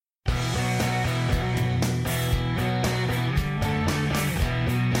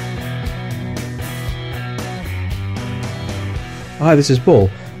Hi, this is Paul.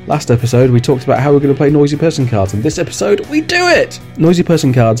 Last episode, we talked about how we're going to play Noisy Person Cards, and this episode, we do it! Noisy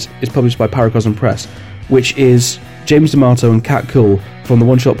Person Cards is published by Paracosm Press, which is James D'Amato and Kat Cool from the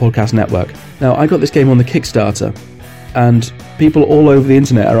One Shot Podcast Network. Now, I got this game on the Kickstarter, and people all over the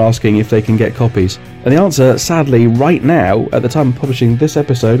internet are asking if they can get copies. And the answer, sadly, right now, at the time of publishing this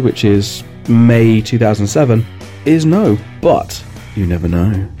episode, which is May 2007, is no. But you never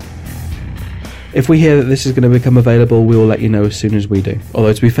know. If we hear that this is going to become available, we will let you know as soon as we do.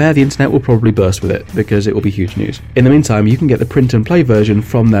 Although, to be fair, the internet will probably burst with it, because it will be huge news. In the meantime, you can get the print and play version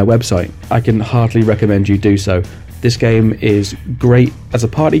from their website. I can heartily recommend you do so. This game is great as a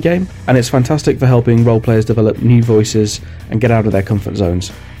party game, and it's fantastic for helping role players develop new voices and get out of their comfort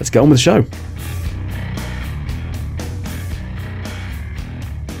zones. Let's get on with the show.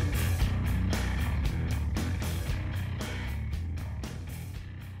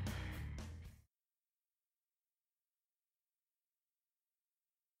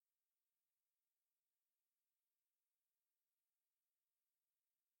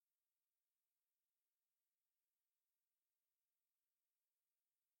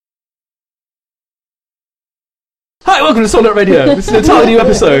 Hi, welcome to Swordlet Radio. This is an entirely new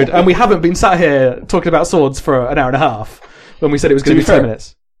episode, and we haven't been sat here talking about swords for an hour and a half when we said it was going to be 10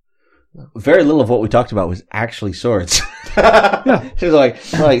 minutes. Very little of what we talked about was actually swords. It was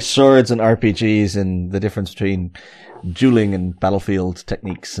like swords and RPGs and the difference between dueling and battlefield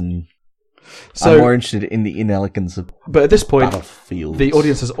techniques, and So, I'm more interested in the inelegance of but at this point, battlefield. the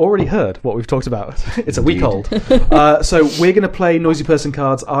audience has already heard what we've talked about. It's a week old. So we're going to play Noisy Person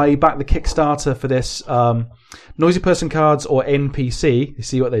Cards. I backed the Kickstarter for this. Noisy Person Cards, or NPC, you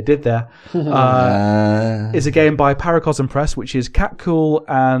see what they did there, is a game by Paracosm Press, which is Kat Cool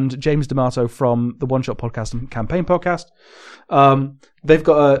and James D'Amato from the One Shot Podcast and Campaign Podcast. They've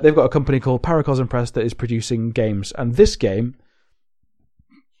got a company called Paracosm Press that is producing games, and this game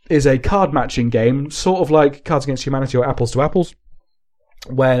is a card matching game, sort of like Cards Against Humanity or Apples to Apples,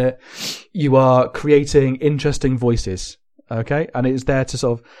 where you are creating interesting voices. Okay, and it's there to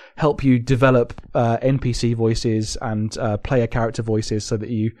sort of help you develop NPC voices and player character voices, so that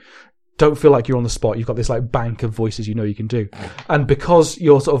you don't feel like you're on the spot. You've got this like bank of voices you know you can do, and because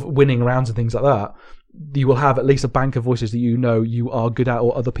you're sort of winning rounds and things like that, you will have at least a bank of voices that you know you are good at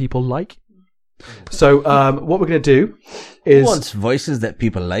or other people like. So what we're going to do is... Who wants voices that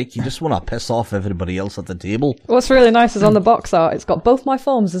people like? You just want to piss off everybody else at the table. What's really nice is on the box art, it's got both my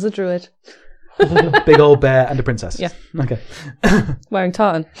forms as a druid. Big old bear and a princess. Yeah. Okay. Wearing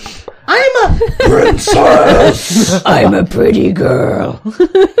tartan. I'm a princess! I'm a pretty girl.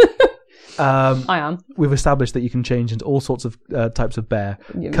 I am. We've established that you can change into all sorts of types of bear.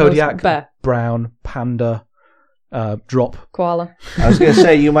 Yeah, Kodiak, bear. brown, panda, drop. Koala. I was going to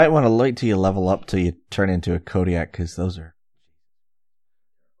say, you might want to wait till you level up till you turn into a Kodiak, because those are...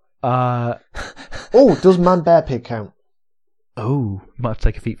 Oh, does Man Bear Pig count? Oh, might have to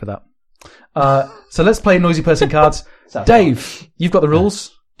take a feat for that. So let's play Noisy Person Cards. Dave, you've got the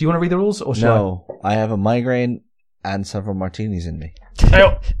rules. Do you want to read the rules, or shall No, I have a migraine and several martinis in me.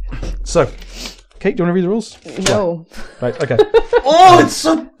 I? So, Kate, do you want to read the rules? No. Right, okay. Oh, it's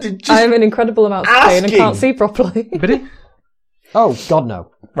so... Just I am in incredible amounts of pain and asking. can't see properly. Biddy? Oh, God,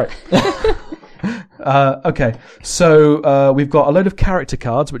 no. Right. Okay, so we've got a load of character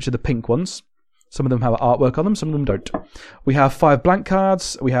cards, which are the pink ones. Some of them have artwork on them, some of them don't. We have 5 blank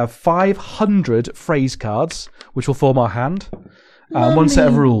cards. We have 500 phrase cards, which will form our hand. And one set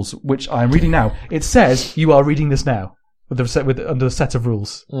of rules, which I'm reading now. It says you are reading this now under a set of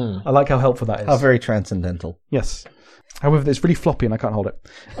rules. I like how helpful that is. How very transcendental. Yes. However, it's really floppy and I can't hold it.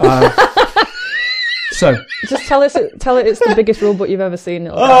 So Just tell it it's the biggest rule book you've ever seen.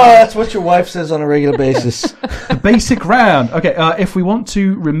 Oh, that's what your wife says on a regular basis. the basic round. Okay, if we want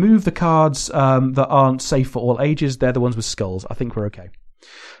to remove the cards that aren't safe for all ages, they're the ones with skulls. I think we're okay.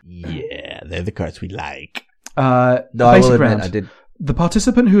 Yeah, they're the cards we like. No, I will admit, I did. The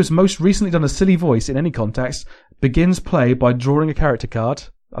participant who has most recently done a silly voice in any context begins play by drawing a character card.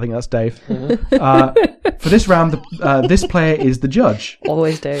 I think that's Dave. For this round, this player is the judge.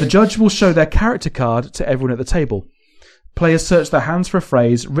 Always Dave. The judge will show their character card to everyone at the table. Players search their hands for a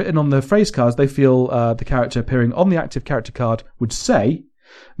phrase. Written on the phrase cards they feel the character appearing on the active character card would say.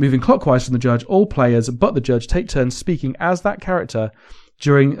 Moving clockwise from the judge, all players but the judge take turns speaking as that character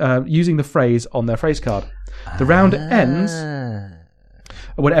during using the phrase on their phrase card. The round ends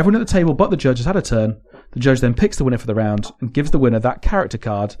when everyone at the table but the judge has had a turn. The judge then picks the winner for the round and gives the winner that character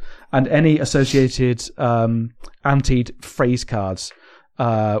card and any associated anteed phrase cards,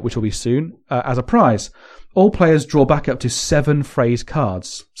 which will be soon, as a prize. All players draw back up to 7 phrase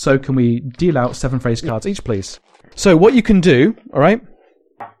cards. So can we deal out 7 phrase cards each, please? So what you can do, all right,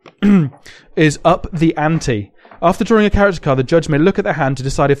 is up the ante. After drawing a character card, the judge may look at their hand to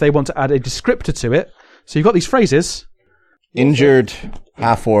decide if they want to add a descriptor to it. So you've got these phrases. Injured,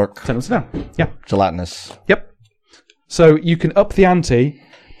 half-orc, Turn them down. Yeah. gelatinous. Yep. So you can up the ante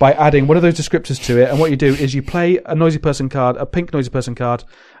by adding one of those descriptors to it, and what you do is you play a noisy person card, a pink noisy person card,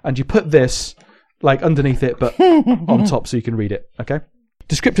 and you put this like underneath it, but on top so you can read it. Okay.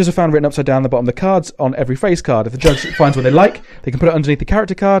 Descriptors are found written upside down the bottom of the cards on every phrase card. If the judge finds what they like, they can put it underneath the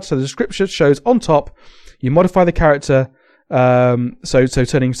character card, so the description shows on top. You modify the character, so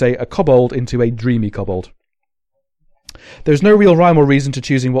turning, say, a kobold into a dreamy kobold. There's no real rhyme or reason to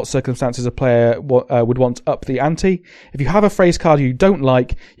choosing what circumstances a player would want up the ante. If you have a phrase card you don't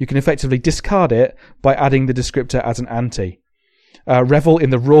like, you can effectively discard it by adding the descriptor as an ante. Revel in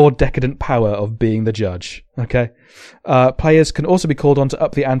the raw, decadent power of being the judge. Okay. Players can also be called on to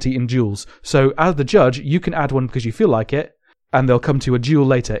up the ante in duels. So, as the judge, you can add one because you feel like it, and they'll come to a duel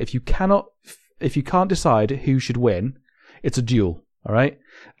later. If you can't decide who should win, it's a duel. All right.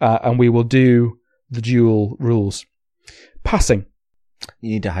 And we will do the duel rules. Passing. You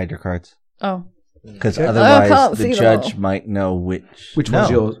need to hide your cards. Oh. Because I otherwise can't the see them judge all. might know which One's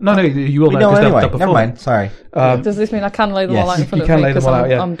yours. No, you will We know know because anyway. they've done Never before. mind. Sorry. Does this mean I can lay them yes. all out in front You of can me? lay them 'Cause all out,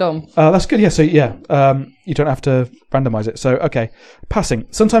 yeah. I'm dumb. That's good. Yeah. So you don't have to randomize it. So okay, passing.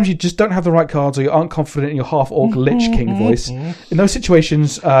 Sometimes you just don't have the right cards, or you aren't confident in your half-orc Lich King voice. In those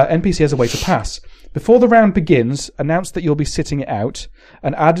situations, NPC has a way to pass. Before the round begins, announce that you'll be sitting it out,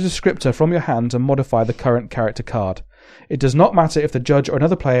 and add a descriptor from your hand and modify the current character card. It does not matter if the judge or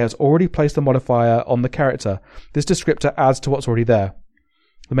another player has already placed the modifier on the character. This descriptor adds to what's already there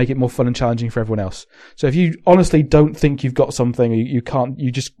to make it more fun and challenging for everyone else. So if you honestly don't think you've got something, you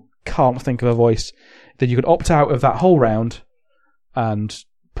just can't think of a voice, then you could opt out of that whole round and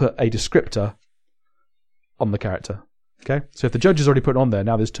put a descriptor on the character. Okay? So if the judge has already put it on there,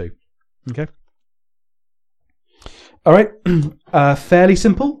 now there's two. Okay? All right. Fairly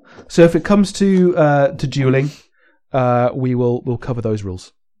simple. So if it comes to dueling, we'll cover those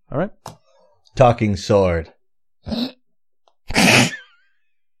rules. All right. Talking sword.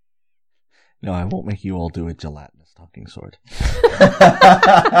 No, I won't make you all do a gelatinous talking sword.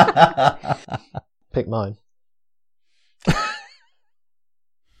 Pick mine.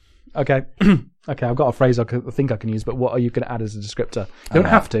 Okay. Okay. I've got a phrase I think I can use, but what are you going to add as a descriptor? You don't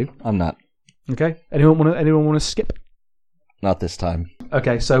have to. I'm not. Okay. Anyone want to skip? Not this time.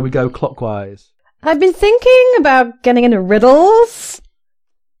 Okay. So we go clockwise. I've been thinking about getting into riddles.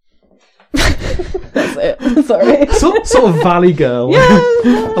 That's it. Sorry. Sort of Valley Girl. Yeah.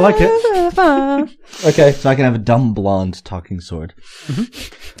 I like it. Okay. So I can have a dumb blonde talking sword.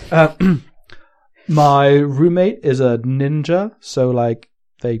 My roommate is a ninja, so like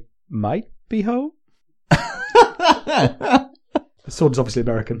they might be ho. The sword is obviously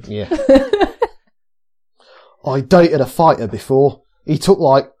American. Yeah. I dated a fighter before. He took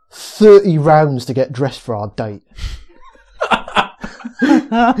like 30 rounds to get dressed for our date.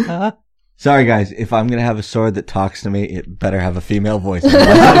 Sorry, guys. If I'm going to have a sword that talks to me, it better have a female voice.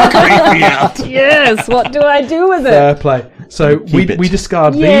 Otherwise it'll creep me out. Yes. What do I do with it? Fair play. So Keep it. we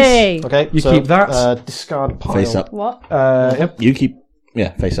discard Yay. these. Okay, You keep that. Discard pile. Face up. What? Yep. You keep...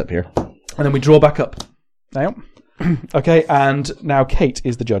 Yeah, face up here. And then we draw back up. Now. Okay, and now Kate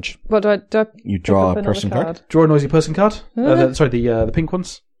is the judge. What do I You pick draw up a another person card. Draw a noisy person card. The pink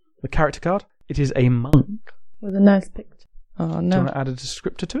ones. The character card. It is a monk. with a nice picture? Oh Do you no. want to add a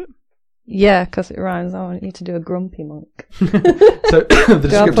descriptor to it? Yeah, because it rhymes. I want you to do a grumpy monk. So the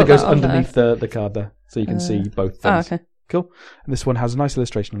descriptor put goes that on underneath the card there, so you can see both Oh, things. okay. Cool. And this one has a nice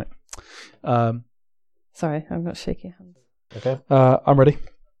illustration on it. Sorry, I've got shaky hands. Okay. I'm ready.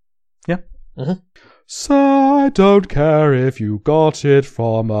 Yeah? Mhm. So I don't care if you got it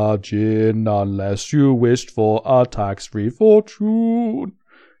from a gin unless you wished for a tax-free fortune.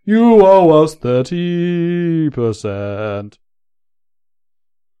 You owe us 30%.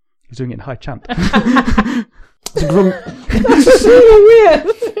 He's doing it in high chant. It's a That's really weird.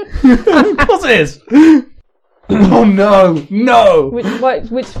 Of course it is. Oh no, no!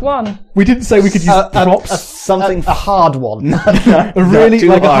 Which one? We didn't say we could use props. Something a hard one. A really too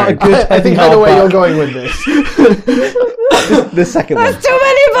like a hard. good I heavy think I know where you're hardback. going with this. The second one. Too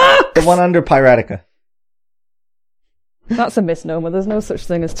many books! The one under Piratica. That's a misnomer. There's no such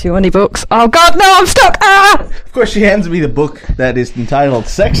thing as too many books. Oh god, no, I'm stuck! Ah! Of course, she hands me the book that is entitled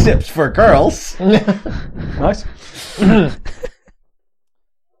Sex Tips for Girls. Nice.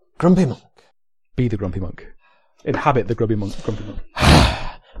 Grumpy monk. Be the grumpy monk. Inhabit the grumpy monk.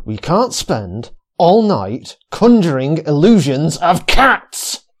 We can't spend all night conjuring illusions of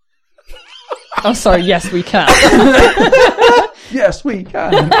cats. Oh, sorry. Yes, we can. Yes, we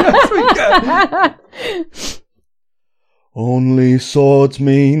can. Yes, we can. Only swords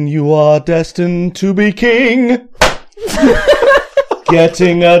mean you are destined to be king.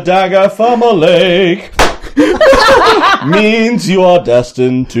 Getting a dagger from a lake means you are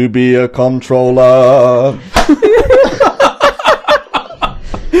destined to be a comptroller.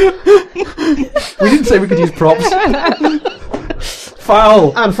 We didn't say we could use props.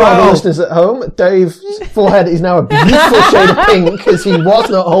 Foul. And for the listeners at home, Dave's forehead is now a beautiful shade of pink as he was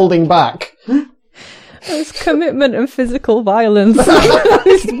not holding back. It's commitment and physical violence.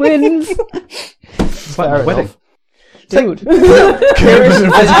 It wins. It's like Fair a wedding. enough. Dude.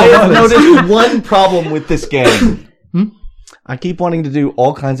 I have noticed one problem with this game. I keep wanting to do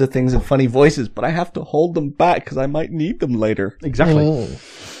all kinds of things in funny voices, but I have to hold them back because I might need them later. Exactly.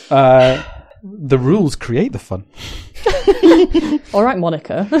 The rules create the fun. All right,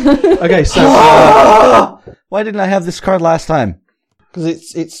 Monica. Okay, so Why didn't I have this card last time?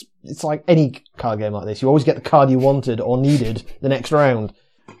 Because it's like any card game like this. You always get the card you wanted or needed the next round.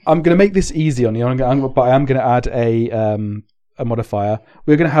 I'm going to make this easy on you, but I am going to add a modifier.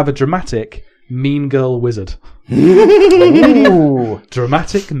 We're going to have a dramatic mean girl wizard. Ooh.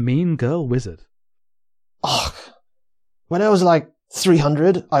 Dramatic mean girl wizard. Oh, when I was like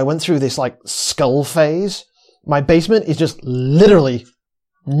 300, I went through this like skull phase. My basement is just literally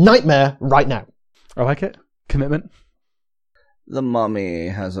nightmare right now. I like it. Commitment. The mummy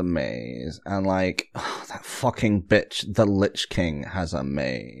has a maze, and that fucking bitch, the Lich King, has a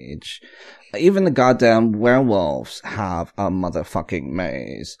mage. Even the goddamn werewolves have a motherfucking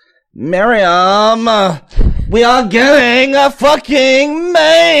maze. Miriam, we are getting a fucking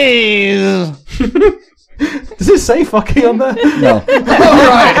maze! Does it say fucking on there? No.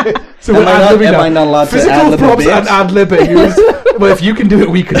 Alright. So we're Am I not allowed to physical ad-lib a props bit? and ad-libbing. Well, if you can do it,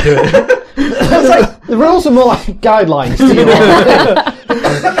 we can do it. It's like, the rules are more like guidelines to you.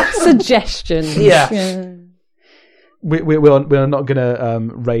 Suggestions. Yeah. We're not going to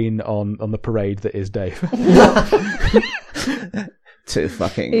rain on the parade that is Dave. Too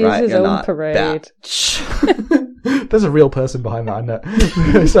fucking He's right. his You're own not parade. that. There's a real person behind that, I know.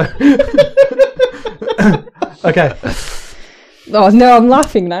 So, okay. Oh, no, I'm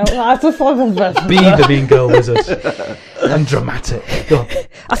laughing now. Be the mean girl wizard. And dramatic. Go on.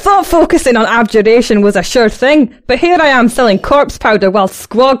 I thought focusing on abjuration was a sure thing, but here I am selling corpse powder while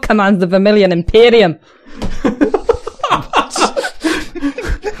Squad commands the Vermilion Imperium.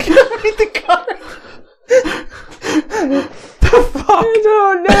 I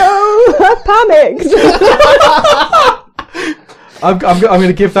don't know. I panicked. I'm going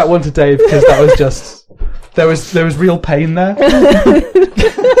to give that one to Dave because that was just there was real pain there.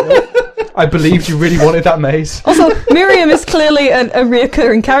 I believed you really wanted that maze. Also, Miriam is clearly a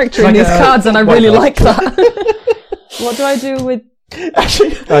reoccurring character in Like these a cards, and I white really dog. like that. What do I do with...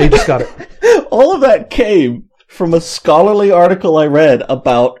 Actually, Oh, you just got it. all of that came from a scholarly article I read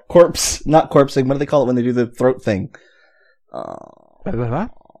about not corpsing, what do they call it when they do the throat thing?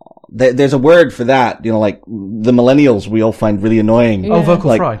 There's a word for that, like the millennials we all find really annoying. Yeah. Oh, vocal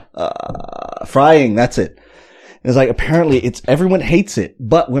Like, fry. Frying, that's it. It's like, apparently everyone hates it,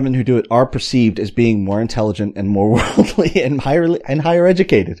 but women who do it are perceived as being more intelligent and more worldly and higher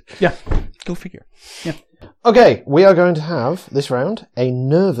educated. Yeah. Go figure. Okay, we are going to have, this round, a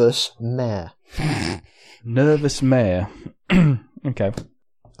nervous mare. Nervous mare. Okay.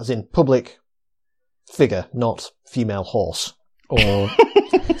 As in public figure, not female horse. Or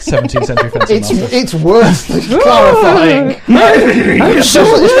 17th century fencing master. It's worth clarifying.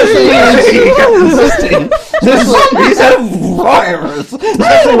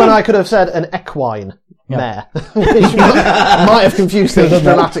 Especially when I could have said an equine mare, which might have confused things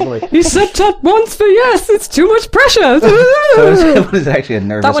dramatically. You said that once for yes, it's too much pressure. So what is actually a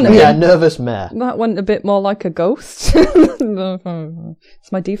nervous That one- man? Yeah, nervous mare. That went a bit more like a ghost.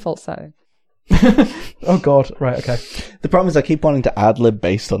 It's my default setting. Oh god, right, okay. The problem is I keep wanting to ad-lib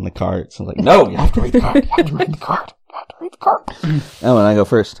based on the cards. I'm like, no, you have to read the card. You have to read the card. You have to read the card. Oh, and I go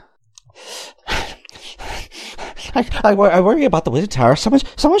first. I worry about the wizard tower.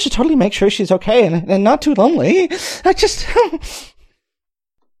 Someone should totally make sure she's okay and not too lonely. I just...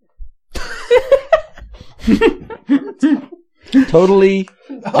 Totally.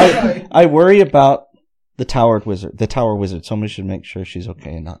 I worry about the tower wizard. Someone should make sure she's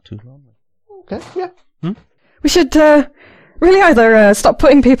okay and not too lonely. Okay, yeah. We should really either stop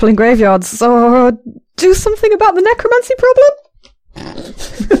putting people in graveyards or do something about the necromancy problem.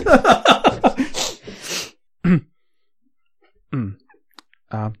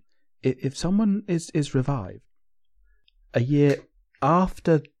 If someone is revived a year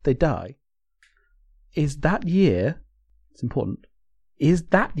after they die, is that year, it's important, is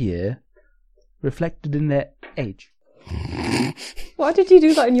that year reflected in their age? Why did you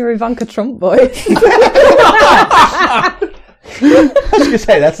do that in your Ivanka Trump voice? I was going to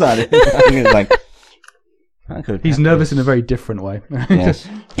say, that's not it. It's like, He's nervous in a very different way. yes.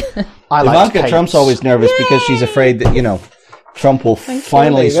 like Ivanka Trump's always nervous because she's afraid that, Trump will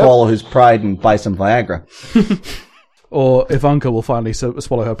finally There you go. swallow his pride and buy some Viagra. Or Ivanka will finally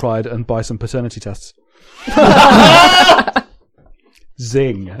swallow her pride and buy some paternity tests.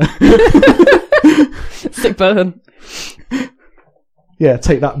 Zing. Sick burn. Yeah,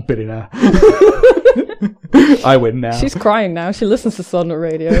 take that, billionaire. I win now. She's crying now. She listens to Sonnet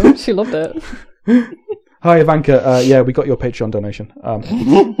Radio. She loved it. Hi, Ivanka. Yeah, we got your Patreon donation.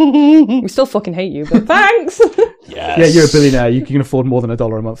 We still fucking hate you, but thanks. Yeah, you're a billionaire. You can afford more than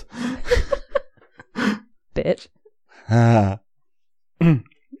 $1 a month. Bitch.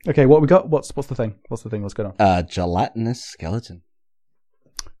 Okay, what we got? What's the thing? What's the thing? What's going on? Gelatinous skeleton.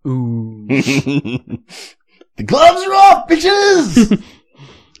 Ooh. The gloves are off, bitches!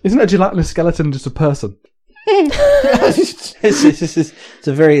 Isn't a gelatinous skeleton just a person?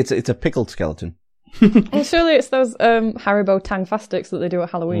 It's a pickled skeleton. Well, surely it's those Haribo Tangfastics that they do at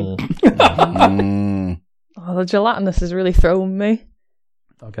Halloween. Oh, the gelatinous is really throwing me.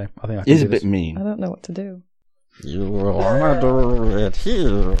 Okay, I think I can It's do a bit this. mean. I don't know what to do. You wanna do it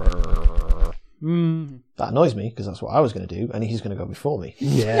here? That annoys me because that's what I was going to do, and he's going to go before me.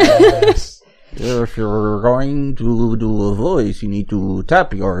 Yes. If you're going to do a voice, you need to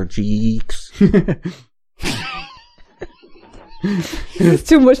tap your cheeks. It's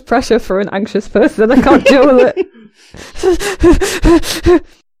too much pressure for an anxious person. I can't deal with it.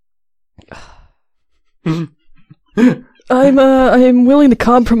 I'm willing to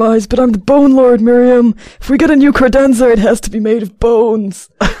compromise, but I'm the Bone Lord, Miriam. If we get a new credenza, it has to be made of bones.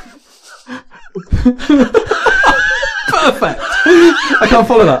 Perfect. I can't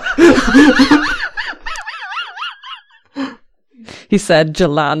follow that. He said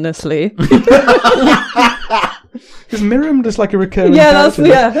gelatinously. Is Miriam just like a recurring Yeah, character?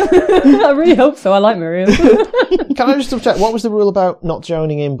 I really hope so. I like Miriam. Can I just double check? What was the rule about not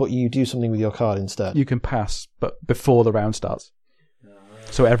joining in, but you do something with your card instead? You can pass, but before the round starts.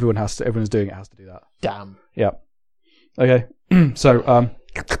 So everyone's doing it has to do that. Damn. Yeah. Okay. So,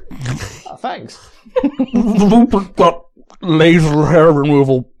 Thanks. Rupert got laser hair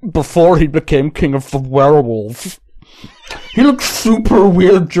removal before he became king of the werewolves. He looks super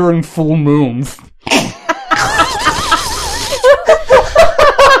weird during full moons.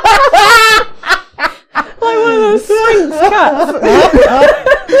 Like one of those Sphinx cats.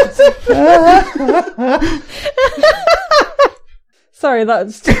 Sorry, that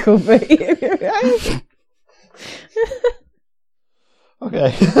tickled me.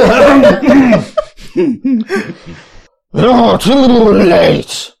 Okay. You're too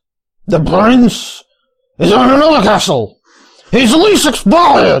late. The prince is in another castle. He's least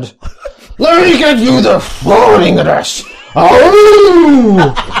expired. Let me get you the forwarding address.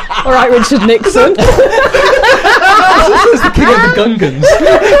 Oh! All right, Richard Nixon. It's the king of the Gungans.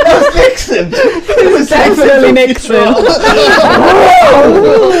 Nixon! It was definitely Nixon.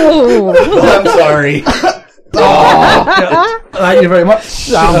 I'm sorry. Thank you very much.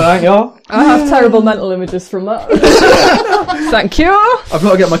 Thank you. I have terrible mental images from that. Thank you. I've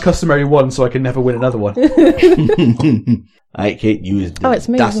got to get my customary one so I can never win another one. I can't use Oh, it's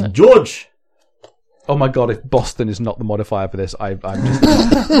me, Das isn't it? George. Oh my god, if Boston is not the modifier for this, I'm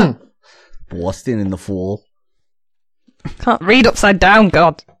just... Boston in the fall. Can't read upside down,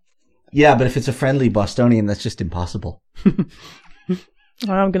 God. Yeah, but if it's a friendly Bostonian, that's just impossible.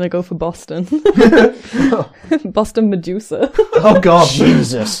 I'm going to go for Boston. Boston Medusa. Oh god.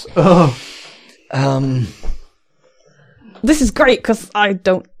 Jesus. Oh. This is great because I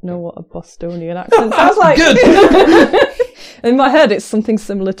don't know what a Bostonian accent sounds like. Good. In my head, it's something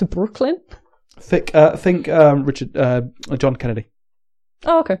similar to Brooklyn. Think Richard, John Kennedy.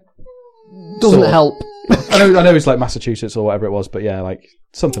 Oh, okay. Doesn't Sort of. help. I know it's like Massachusetts or whatever it was, but yeah, like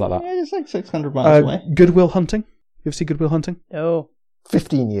something like that. Yeah, it's like 600 miles away. Goodwill Hunting. You ever see Goodwill Hunting? Oh.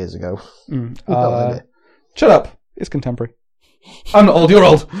 15 years ago. Mm. No idea. Shut up. It's contemporary. I'm not old. You're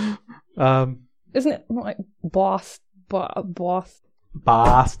old. Isn't it like Boston?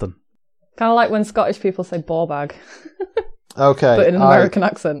 Boston. Kind of like when Scottish people say ball bag, Okay. but in an American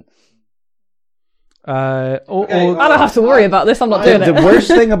accent. Or I don't have to worry about this. I'm not doing The it. worst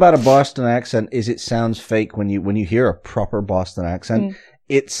thing about a Boston accent is it sounds fake when you hear a proper Boston accent.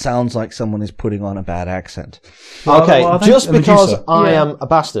 It sounds like someone is putting on a bad accent. Okay, Well, I think just a because Medusa. I Yeah. am a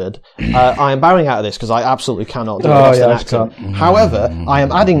bastard, I am bowing out of this because I absolutely cannot do a Oh, Boston yeah, I accent. However, I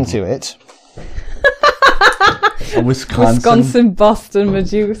am adding to it A Wisconsin Boston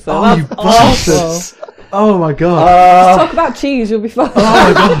Medusa. Oh, you That's bastards. awful. Oh my god. Talk about cheese, you'll be fine. Oh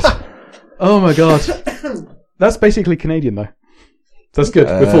my god. Oh my god. That's basically Canadian though. That's good.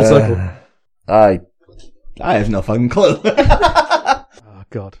 We're full circle. I have no fucking clue. Oh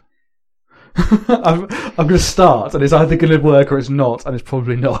god. I'm going to start, and it's either going to work or it's not, and it's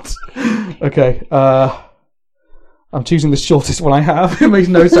probably not. Okay. I'm choosing the shortest one I have. It makes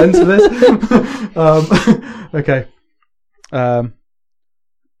no sense for this. Okay.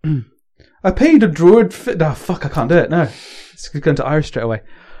 I paid a druid. No, fuck! I can't do it. No, it's going to Irish straight away.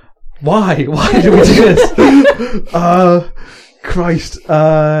 Why? Why do we do this? Christ.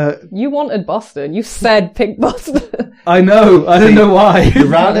 You wanted Boston. You said pick Boston. I know. I don't know why. The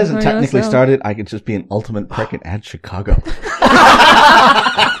round hasn't technically so. started. I could just be an ultimate prick and add Chicago.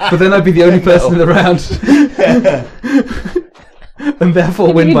 But then I'd be the only person in the round. And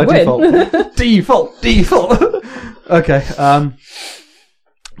therefore win by default. Default. Okay. I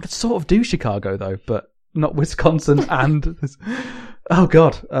could sort of do Chicago though, but not Wisconsin and... Oh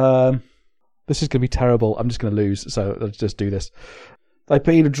god. This is going to be terrible. I'm just going to lose, so let's just do this. I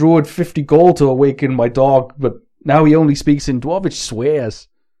paid a druid 50 gold to awaken my dog, but now he only speaks in Dwarvish swears.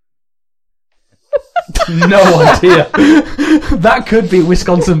 No idea. That could be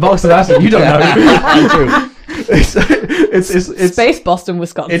Wisconsin Boston accent. You don't know. It's Space Boston,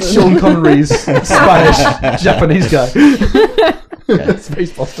 Wisconsin. It's Sean Connery's Spanish Japanese guy.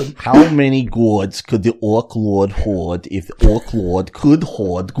 Space Boston. How many gourds could the Orc Lord hoard if the Orc Lord could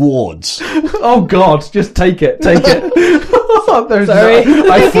hoard gourds? Oh God! Just take it. Take it. Sorry.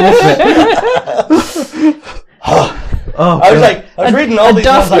 I forfeit. I was reading all these.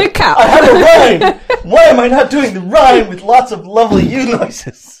 And I was like, I have a rhyme. Why am I not doing the rhyme with lots of lovely U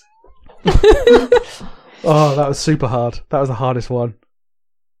noises? Oh, that was super hard. That was the hardest one.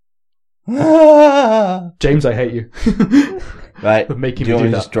 James, I hate you. Right. For making do you me want do me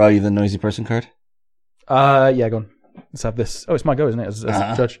to that. just draw you the noisy person card? Yeah, go on. Let's have this. Oh, it's my go, isn't it? As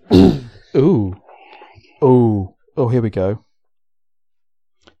a judge. Ooh. Oh, here we go.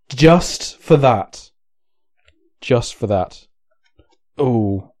 Just for that.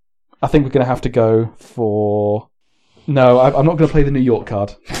 Oh, I think we're going to have to go for... No, I'm not going to play the New York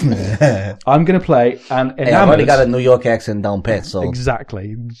card. I'm going to play an enamored... Hey, I've already got a New York accent down pat, so...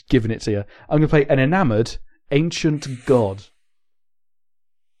 Exactly. Giving it to you. I'm going to play an enamored ancient god.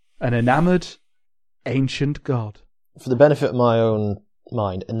 An enamored ancient god. For the benefit of my own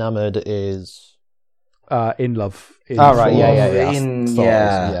mind, enamored is... In love. Right, yeah.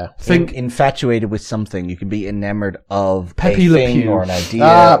 Yeah. Think infatuated with something. You can be enamored of Pepe a Le thing Pew. or an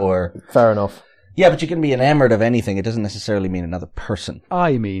idea or... Fair enough. Yeah, but you can be enamored of anything. It doesn't necessarily mean another person.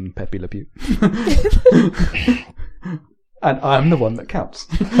 I mean Pepe Le Pew. And I'm the one that counts.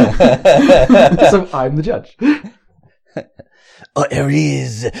 So I'm the judge. Oh,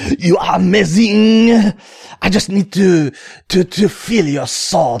 Aries, you are amazing. I just need to feel your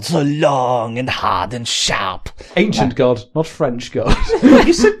sword so long and hard and sharp. Ancient god, not French god.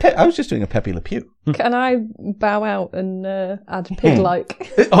 You said I was just doing a Pepe Le Pew. Can I bow out and add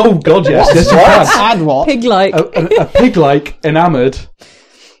pig-like? Oh god, yes. Yes, you can. Add what? Pig-like. A pig-like, enamoured,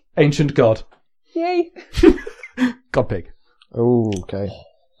 ancient god. Yay. God pig. Oh, okay.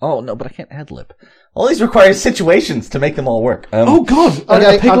 Oh, no, but I can't ad-lib. All these require situations to make them all work. Oh god,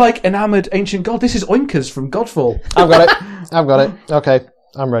 Okay, a pig-like, enamoured, ancient god. This is Oinkers from Godfall. I've got it. Okay,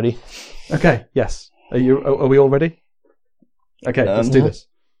 I'm ready. Okay, yes. Are we all ready? Okay, let's do this.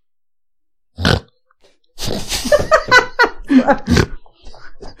 I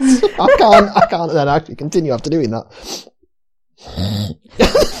can't then actually continue after doing that.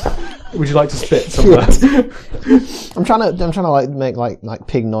 Would you like to spit somewhere? I'm trying to like make like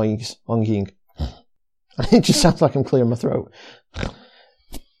pig noise onking. It just sounds like I'm clearing my throat.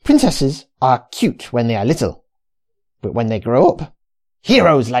 Princesses are cute when they are little, but when they grow up,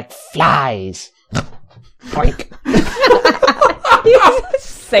 heroes like flies. Oink.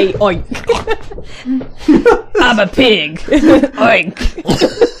 Say oink. I'm a pig. Oink.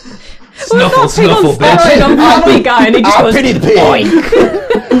 Snuffle, snuffle, bitch. Steroid on Family Guy, and he just goes, pity the pig.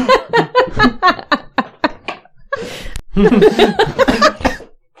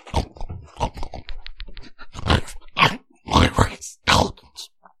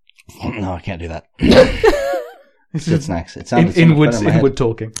 No, I can't do that. Good snacks. It sounds Inward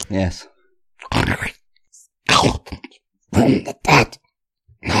talking. Yes. Dead.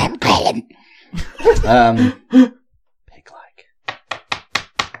 I'm calling. Pig-like.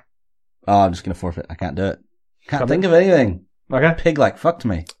 Oh, I'm just gonna forfeit. I can't do it. Can't think of anything. Okay. Pig-like. Fucked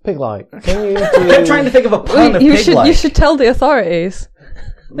me. Pig-like. Can you I'm trying to think of a pun of you pig-like. should tell the authorities.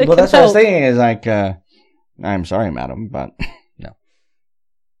 They Well, can that's what I was help. thinking is like, I'm sorry, madam, but no.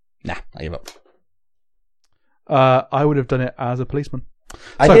 Nah, I give up. I would have done it as a policeman.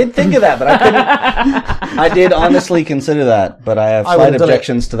 I did think of that, but I couldn't. I did honestly consider that, but I have slight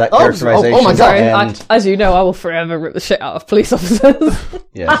objections to that characterization. Oh my god! As you know, I will forever rip the shit out of police officers.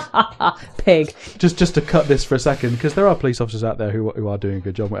 Yes. Pig. Just to cut this for a second, because there are police officers out there who are doing a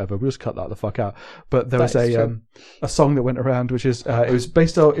good job, whatever. We'll just cut that the fuck out. But there was a song that went around, which is it was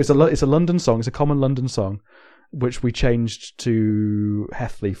based on it's a London song. It's a common London song, which we changed to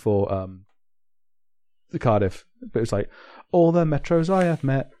Heffley for the Cardiff. But it was like, all the metros I have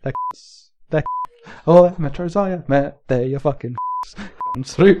met, they're all the metros I have met, they're your fucking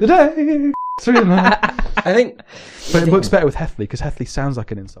through the day, through the night. I think, but it works better with Heffley because Heffley sounds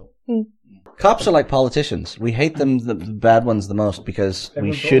like an insult. Cops are like politicians. We hate them, the bad ones, the most because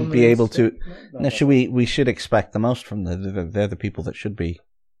we should be able to. No, we should expect the most from them. They're the people that should be.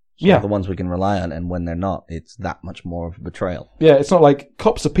 The ones we can rely on, and when they're not, it's that much more of a betrayal. Yeah, it's not like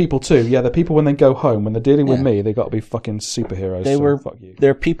cops are people too. Yeah, they're people when they go home. When they're dealing with me, they got to be fucking superheroes. Fuck you.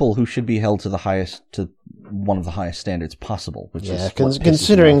 They're people who should be held to one of the highest standards possible. Which is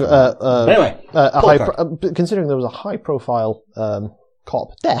considering anyway, considering there was a high-profile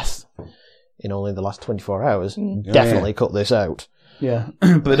cop death in only the last 24 hours, definitely cut this out. Yeah,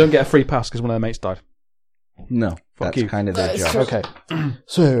 but they don't get a free pass because one of their mates died. No, that's kind of their job. Okay,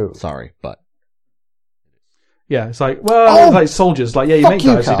 so sorry, but yeah, it's like it's like soldiers. Like your mate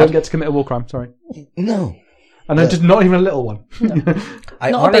dies, so you don't get to commit a war crime. Sorry, no, and then just not even a little one. No.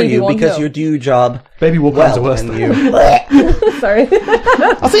 I honor you because you do your job. Baby war crimes are worse than you. Sorry.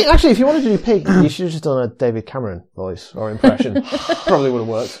 I think actually, if you wanted to do Pig, you should have just done a David Cameron voice or impression. Probably would have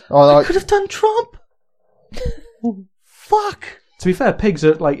worked. I could have done Trump. Fuck. To be fair, pigs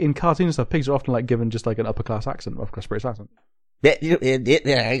are like in cartoons and stuff. Pigs are often like given just like an upper class accent, upper class British accent.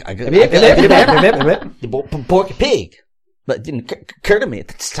 Porky pig, but it didn't occur to me at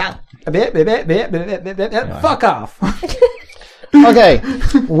the time. Fuck off. Okay,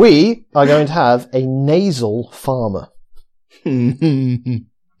 we are going to have a nasal farmer.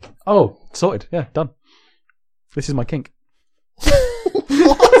 Oh, sorted. Yeah, done. This is my kink.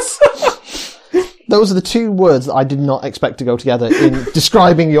 Those are the two words that I did not expect to go together in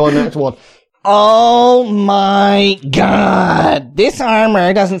describing your next one. Oh my god. This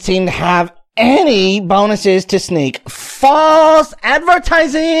armor doesn't seem to have any bonuses to sneak. False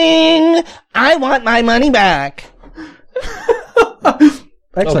advertising! I want my money back.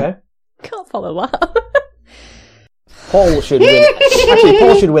 Excellent. Okay. Can't follow that. Paul should win. Actually,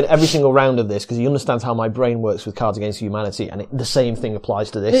 Paul should win every single round of this because he understands how my brain works with Cards Against Humanity, and the same thing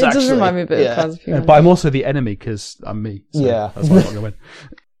applies to this. It does remind me a bit of Cards Against Humanity. But I'm also the enemy because I'm me. So that's why I'm going to win.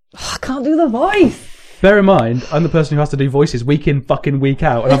 I can't do the voice. Bear in mind, I'm the person who has to do voices week in, fucking week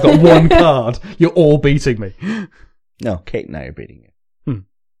out, and I've got one card. You're all beating me. No, Kate and I are beating you.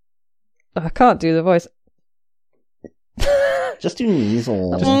 I can't do the voice. Just do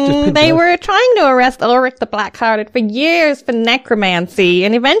nasal. They were trying to arrest Ulrich the Black-Hearted for years for necromancy,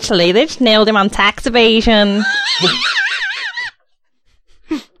 and eventually they just nailed him on tax evasion.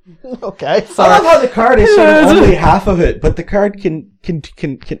 Okay. I love how the card is sort of only half of it, but the card can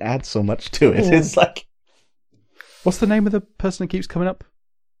add so much to it. It's like, what's the name of the person that keeps coming up?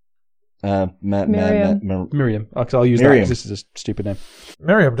 Miriam. Miriam. I'll use that because this is a stupid name.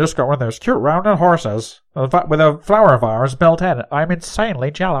 Miriam just got one of those cute rounded horses with a flower vase built in. I'm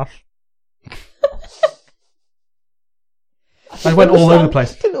insanely jealous. I went all over the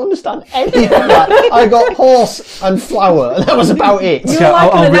place. I didn't understand any of that. I got horse and flower, and that was about it. You're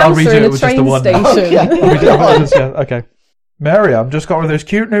like an announcer in a train station. Okay. Miriam just got one of those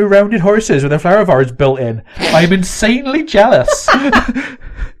cute new rounded horses with a flower vase built in. I'm insanely jealous.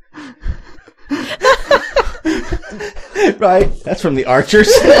 Right, that's from the Archers.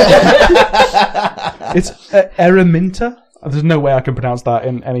 It's Araminta. There's no way I can pronounce that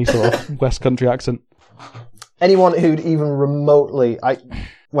in any sort of West Country accent. Anyone who'd even remotely,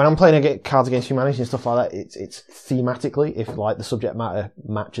 when I'm playing Cards Against Humanity and stuff like that, it's thematically, if like the subject matter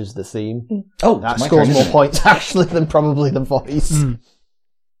matches the theme, that scores more points actually than probably the voice.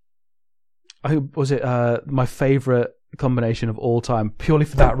 Was it my favourite combination of all time, purely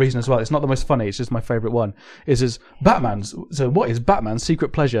for that reason as well. It's not the most funny, it's just my favourite one. Is Batman's. So what is Batman's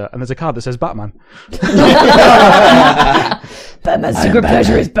secret pleasure? And there's a card that says Batman. Batman's secret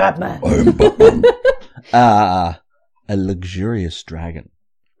pleasure is Batman. I'm Batman. A luxurious dragon.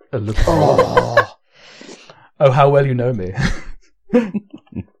 Oh, how well you know me.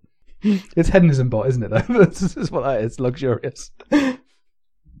 It's hedonism bot, isn't it though? This is what that is, luxurious.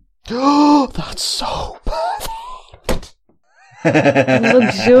 Oh, that's so perfect.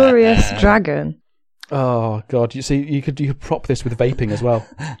 Luxurious dragon. Oh god! You see, you could prop this with vaping as well.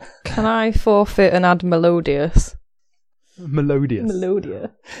 Can I forfeit and add melodious? Melodious.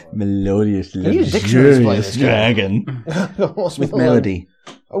 Melodious, use dictionaries to play luxurious this dragon What's with melody.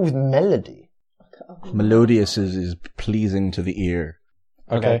 Oh, with melody. Melodious is pleasing to the ear.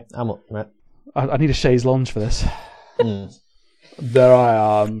 Okay. I'm up. Right. I need a chaise lounge for this. There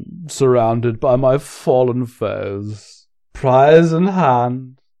I am, surrounded by my fallen foes, prize in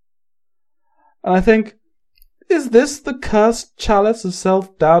hand. And I think, is this the cursed chalice of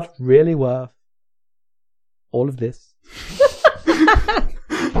self-doubt really worth all of this?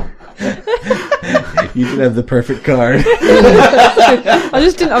 You did have the perfect card. I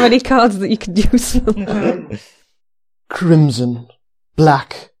just didn't have any cards that you could use. Crimson,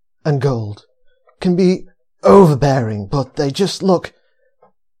 black, and gold can be overbearing, but they just look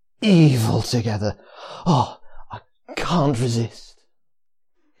evil together. Oh, I can't resist.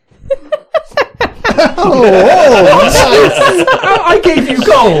 I gave you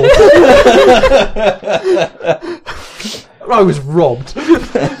gold! I was robbed.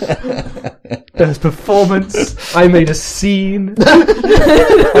 There was performance. I made a scene.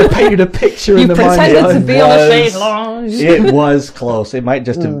 I painted a picture in the mind. You pretended to be on a chaise lounge. It was close. It might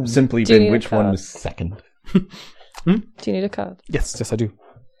just have simply Do you been need a which one card? was second. Do you need a card? Yes, I do.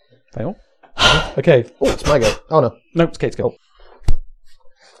 Fail. Okay. Oh, it's my go. Oh no, No, it's Kate's go.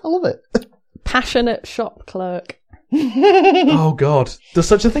 I love it. Passionate shop clerk. Oh god. Does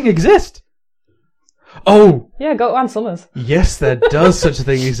such a thing exist? Oh! Yeah, go to Ann Summers. Yes, there does such a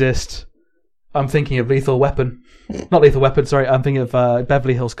thing exist. I'm thinking of Lethal Weapon. Not Lethal Weapon, sorry. I'm thinking of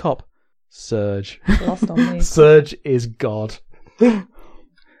Beverly Hills Cop. Surge. Lost on me. Surge is God.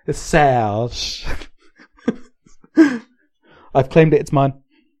 It's Surge. I've claimed it. It's mine.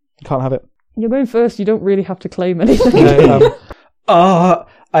 You can't have it. You're going first. You don't really have to claim anything.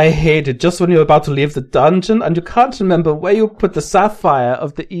 I hate it. Just when you're about to leave the dungeon and you can't remember where you put the sapphire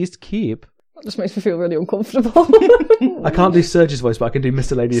of the East Keep. That just makes me feel really uncomfortable. I can't do Surge's voice, but I can do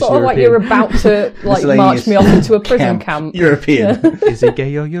Miscellaneous Sort of like European. you're about to march me off into a prison camp. European. Is he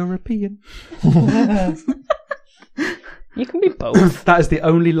gay or European? You can be both. That is the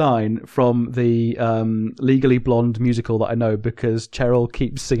only line from the Legally Blonde musical that I know because Cheryl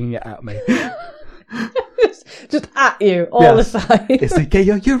keeps singing it at me. Just at you all the time. Is he gay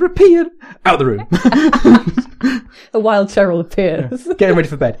or European? Out the room. A wild Cheryl appears. Getting ready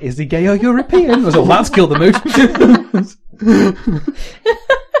for bed. Is he gay or European? I was like, that's killed the mood.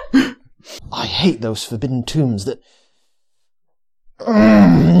 I hate those forbidden tombs that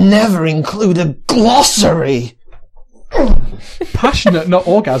never include a glossary. Passionate, not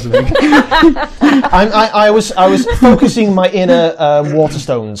orgasming. I was focusing my inner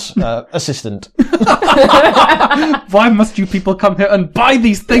Waterstones assistant. Why must you people come here and buy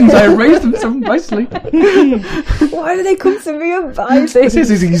these things? I arranged them so nicely. Why do they come to me and buy things? This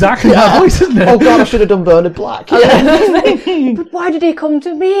is exactly my voice, isn't it? Oh god, I should have done Bernard Black. Yeah. But why do they come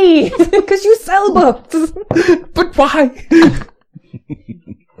to me? Because you sell books. But why?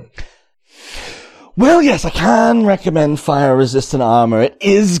 Well, yes, I can recommend fire-resistant armor. It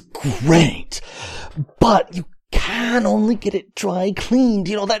is great. But you can only get it dry cleaned.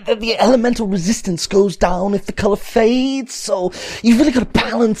 You know, that the elemental resistance goes down if the color fades, so you've really got to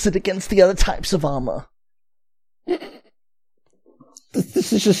balance it against the other types of armor.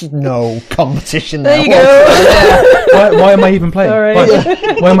 This is just no competition There now. you go. Why am I even playing? Sorry.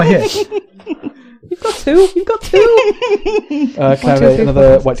 Why am I here? You've got two. Can I have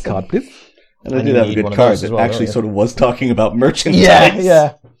another white card, please? And I And did you have a need good one of card those as that well, actually don't you? sort of was talking about merchandise.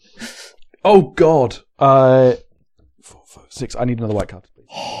 Yeah. Oh god. 4, 5, 6. I need another white card, please.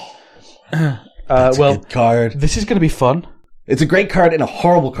 That's a good card. This is going to be fun. It's a great card and a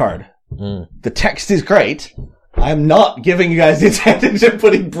horrible card. The text is great. I'm not giving you guys the advantage of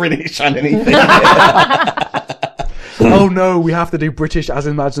putting British on anything. Oh no, we have to do British as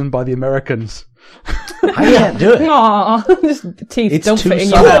imagined by the Americans. I can't do it. Aww. Just teeth It's don't too fit in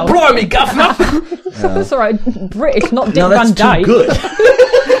soft. your mouth. Blimey, governor! That's alright. British, not Dick No, that's Van Dyke. too good.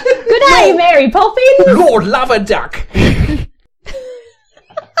 Good day, Mary Poppins. Lord Lavaduck!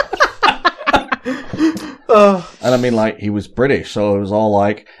 And I mean, like, he was British, so it was all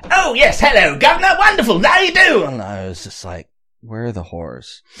like, oh yes, hello, governor, wonderful, how you do? And I was just like, where are the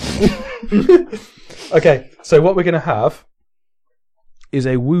whores? Okay, so what we're going to have is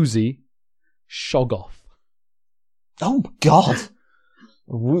a woozy Shoggoth. Oh god.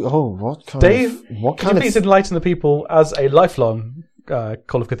 What kind Dave, of what Can kind you please of enlighten the people as a lifelong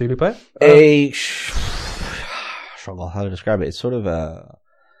Call of Cthulhu player? Struggle, how to describe it? It's sort of a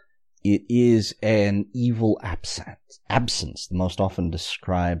it is an evil absence, most often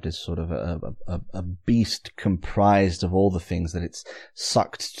described as sort of a beast comprised of all the things that it's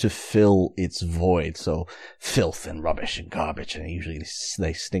sucked to fill its void. So filth and rubbish and garbage, and usually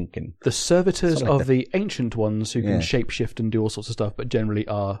they stink. And the servitors like of the ancient ones who can shapeshift and do all sorts of stuff, but generally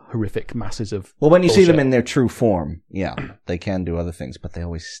are horrific masses of when you bullshit. see them in their true form, they can do other things, but they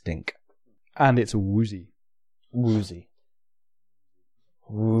always stink. And it's woozy. Woozy.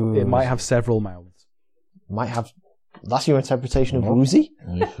 It might have several mouths. Might have. That's your interpretation of woozy?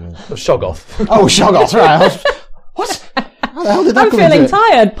 Shoggoth. Oh, Shoggoth, right. What? How the hell did that I'm come feeling into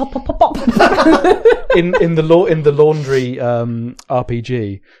it? tired. Pop, pop, pop, pop. in the laundry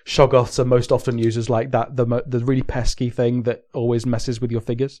RPG, Shoggoths are most often used as like that the really pesky thing that always messes with your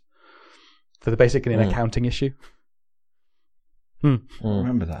figures. For basically an accounting issue.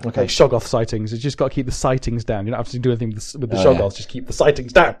 Remember that. Okay, Shoggoth sightings. You just got to keep the sightings down. You don't have to do anything with the Shoggoths. Just keep the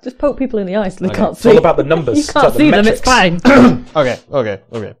sightings down. Just poke people in the eye so they can't It's see. all about the numbers. You can't see them, it's fine. Okay.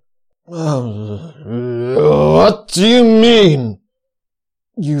 What do you mean?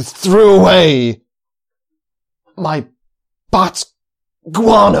 You threw away my bat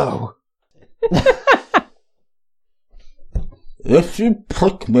guano? If you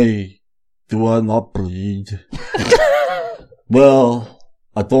prick me, do I not bleed? Well,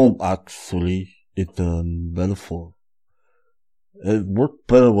 I don't actually. It's a metaphor. It worked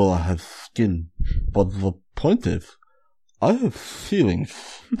better when I have skin, but the point is, I have feelings.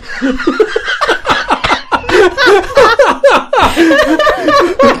 No,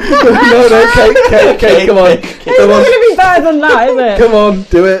 Kate, come on. It's not going to be better than that, is it? Come on,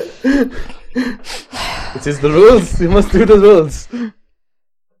 do it. It is the rules. You must do the rules.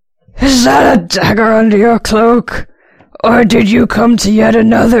 Is that a dagger under your cloak? Or did you come to yet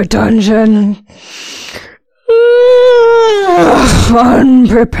another dungeon?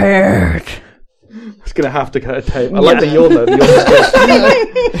 Unprepared. It's going to have to cut a tape. I like the yawn though. The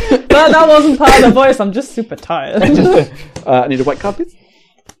yawn's good. But that wasn't part of the voice. I'm just super tired. I need a white card, please.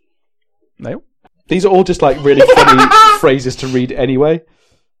 No. These are all just like really funny phrases to read anyway.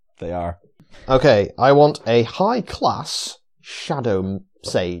 They are. Okay, I want a high-class Shadow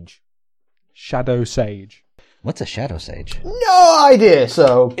Sage. Shadow Sage. What's a Shadow Sage? No idea,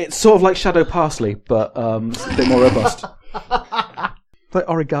 so... It's sort of like Shadow Parsley, but it's a bit more robust. Like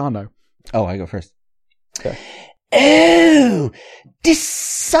oregano. Oh, I go first. Okay. Oh,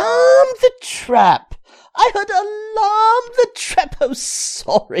 disarm the trap. I had alarmed the trap. Oh,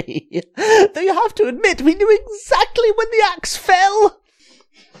 sorry. Though you have to admit, we knew exactly when the axe fell.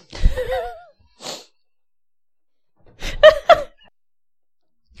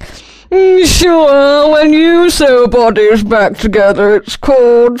 Sure, when you sew bodies back together, it's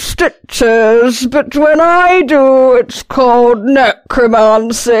called stitches, but when I do, it's called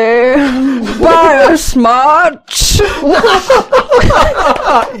necromancy. Buy a smudge.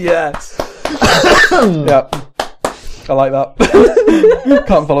 Yes. Yeah. I like that.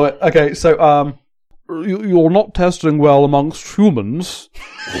 Can't follow it. Okay, so you're not testing well amongst humans.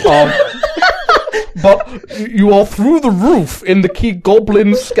 But you are through the roof in the key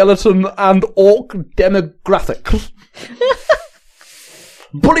goblin, skeleton, and orc demographics.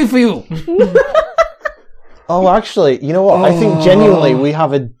 Bully for you! Oh, actually, you know what? I think genuinely we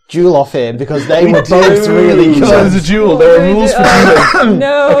have a duel off here because they were both really good. There's a duel. There are rules for dueling.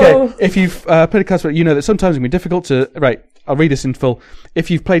 No. Okay, if you've played a card, you know that sometimes it can be difficult to... Right, I'll read this in full. If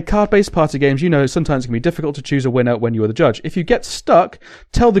you've played card-based party games, you know sometimes it can be difficult to choose a winner when you are the judge. If you get stuck,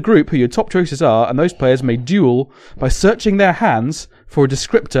 tell the group who your top choices are, and those players may duel by searching their hands for a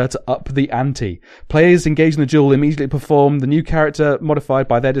descriptor to up the ante. Players engaged in the duel immediately perform the new character modified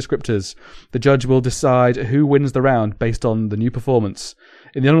by their descriptors. The judge will decide who wins the round based on the new performance.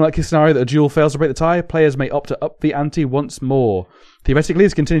 In the unlikely scenario that a duel fails to break the tie, players may opt to up the ante once more. Theoretically,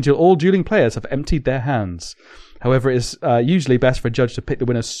 this continues until all dueling players have emptied their hands. However, it is usually best for a judge to pick the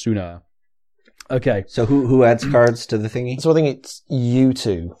winner sooner. Okay. So who adds cards to the thingy? So I think it's you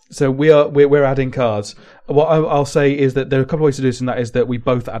two. So we're adding cards. What I'll say is that there are a couple of ways to do this, and that is that we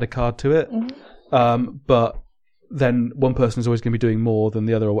both add a card to it. Mm-hmm. But then one person is always going to be doing more than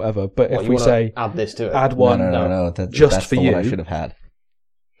the other or whatever. But if we say add this to it, add one, No, just that's for the you, one I should have had.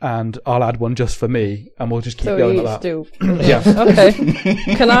 And I'll add one just for me, and we'll just keep So going we like that. do. Yeah. Okay.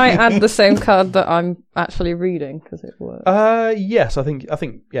 Can I add the same card that I'm actually reading because it works? Yes, I think,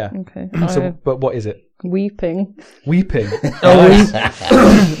 yeah. Okay. So, but what is it? Weeping. Weeping.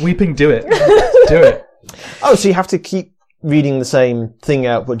 Weeping. Do it. Do it. Oh, so you have to keep reading the same thing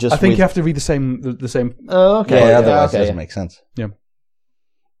out, but just. I think you have to read the same. The same. Oh, okay. Yeah, otherwise it doesn't make sense. Yeah.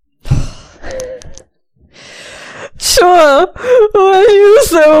 Sure, when you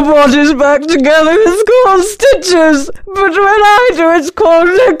sew bodies back together, it's called stitches. But when I do, it's called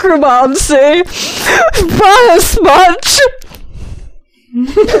necromancy. Buy a smudge.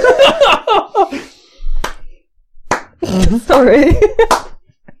 Sorry.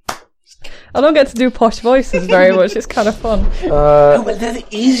 I don't get to do posh voices very much. It's kind of fun. Oh, well, they're the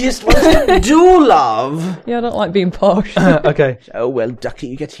easiest ones to do, love. Yeah, I don't like being posh. Okay. Oh, well, Ducky,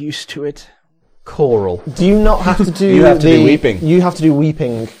 you get used to it. Choral. Do you not have to do You have to do weeping. You have to do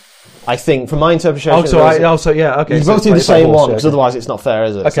weeping, I think, from my interpretation. Oh, yeah, okay. You so both do the it's like same horse, one, yeah, because okay. otherwise it's not fair,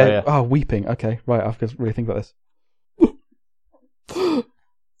 is it? Okay. So, yeah. Oh, weeping. Okay. Right, I have to really think about this.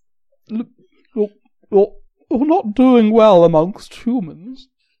 You're not doing well amongst humans,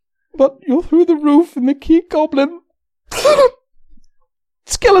 but you're through the roof in the Key Goblin.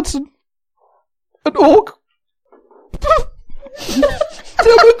 Skeleton. An orc.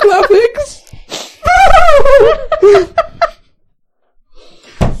 Demographics.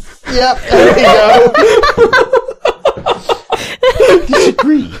 Yep, there you go.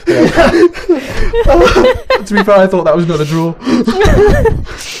 Disagree. To be fair, I thought that was not a draw.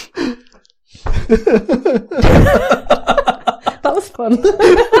 That was fun.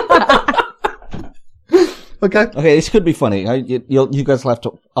 Okay. Okay, this could be funny. You guys will have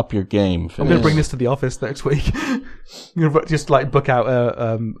to up your game. For I'm going to bring this to the office next week. I'm going to just book out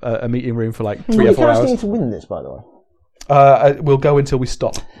a meeting room for 3 or 4 hours. You need to win this, by the way. We'll go until we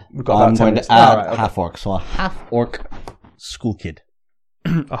stop. We've got I'm about 10 going minutes. to add Alright, half orc, so a half orc school kid.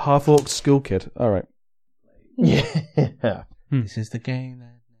 A half orc school kid. All right. Yeah. This is the game.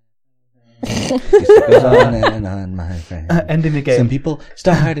 This goes on and on, my friend. Ending the game. Some people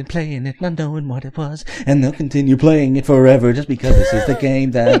started playing it, not knowing what it was, and they'll continue playing it forever just because this is the game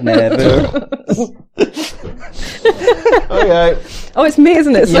that never. Okay. Oh, it's me,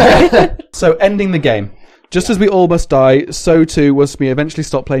 isn't it? Sorry. So, ending the game. Just as we all must die, so too must we eventually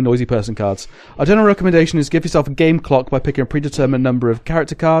stop playing noisy person cards. Our general recommendation is give yourself a game clock by picking a predetermined number of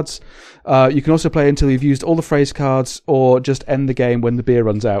character cards. You can also play until you've used all the phrase cards, or just end the game when the beer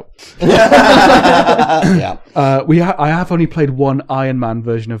runs out. Yeah. I have only played one Iron Man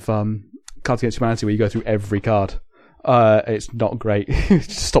version of Cards Against Humanity where you go through every card. It's not great. It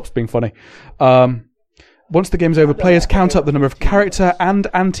just stops being funny. Once the game's over, players count up the number of character and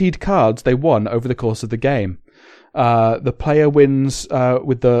antied cards they won over the course of the game. The player wins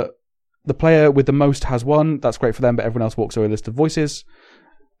with the player with the most has won. That's great for them, but everyone else walks away with a list of voices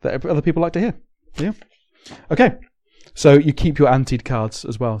that other people like to hear. Yeah. Okay. So you keep your antied cards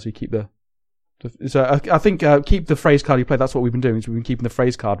as well. So you keep so I think keep the phrase card you played. That's what we've been doing. So we've been keeping the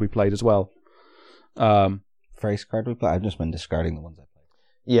phrase card we played as well. Phrase card we played? I've just been discarding the ones I played.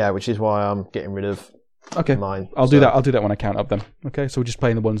 Yeah, which is why I'm getting rid of mine. I'll do that. I'll do that when I count up them. Okay, so we're just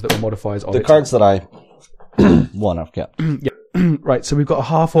playing the ones that were modifiers on The it. cards that I won, I've kept. Yeah. Right, so we've got a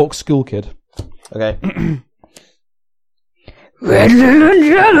half-orc school kid. Okay. Red Leland,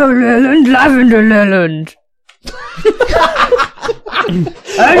 Yellow Leland, Lavender Leland.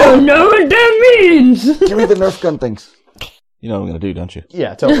 I don't know what that means. Give me the Nerf gun things. You know what I'm going to do, don't you?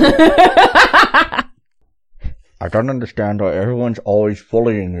 Yeah, totally. I don't understand why everyone's always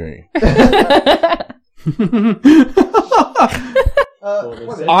bullying me.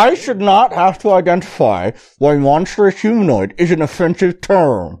 I should not have to identify why monstrous humanoid is an offensive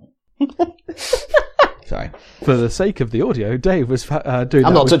term. Sorry. For the sake of the audio, Dave was doing I'm that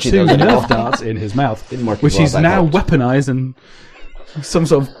not with touching two those anymore. Nerf darts in his mouth, Didn't work which as well is as I now hoped. weaponized and some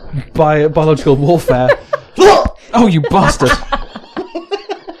sort of biological warfare. Oh, you bastard!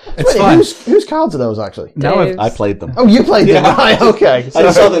 It's fine. Whose cards are those, actually? Now Dave's. I played them. Oh, you played them, right? Okay. I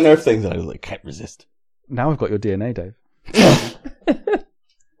just saw the Nerf things and I was like, can't resist. Now I've got your DNA, Dave.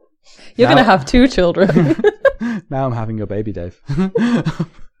 You're going to have 2 children. Now I'm having your baby, Dave.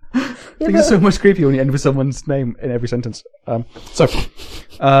 I think it's so much creepier when you end with someone's name in every sentence. Okay,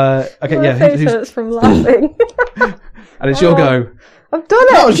 My yeah, face hurts from laughing. and it's your go. I've done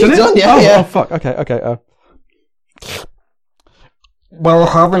it. Oh, she's done, yeah, Oh, yeah. oh, fuck. Okay. Well,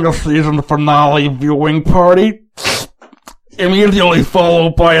 having a season finale viewing party, immediately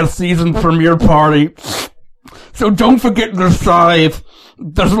followed by a season premiere party. So don't forget the scythe.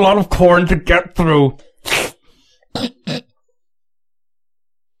 There's a lot of corn to get through. It's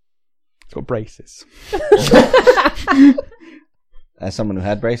got braces. As someone who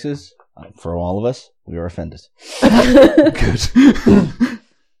had braces, for all of us, we were offended. Good.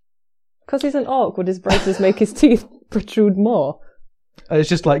 Because he's an orc, would his braces make his teeth protrude more? It's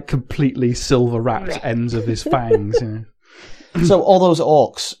just like completely silver wrapped ends of his fangs. You know. So all those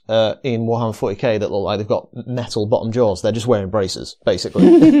orcs in Warhammer 40k that look like they've got metal bottom jaws, they're just wearing braces, basically.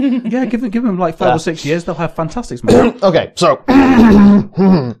 Yeah, give them like 5 or 6 years, they'll have fantastic smiles. Okay, so...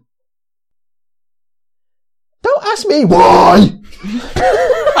 Don't ask me why!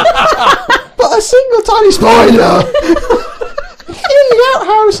 But a single tiny spider in the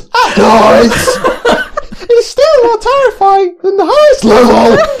outhouse at night is still more terrifying than the highest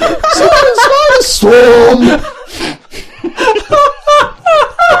level spider swarm!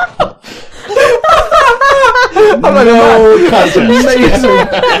 That's amazing.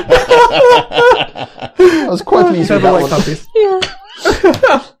 I was quite pleased with that one.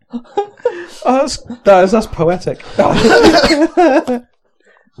 Oh, that's poetic.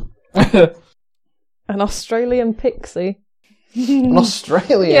 An Australian pixie. An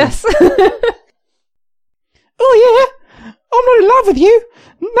Australian? Yes. Oh yeah? I'm not in love with you.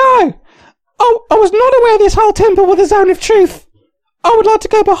 No. Oh, I was not aware this whole temple was a zone of truth. I would like to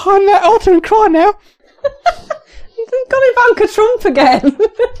go behind that altar and cry now. You've got Ivanka Trump again.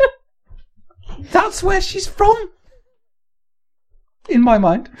 That's where she's from. In my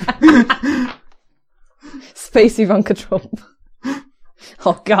mind. Space Ivanka Trump.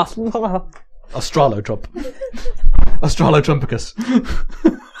 Oh, God. Australotrumpicus. Australotrumpicus.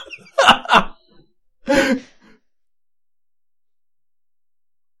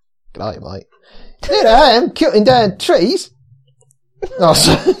 G'day, mate. There I am, cutting down trees. Oh,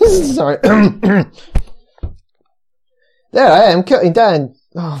 sorry. There I am, cutting down...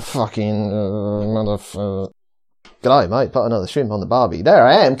 Oh, fucking... motherfucker. G'day, mate. Put another shrimp on the barbie. There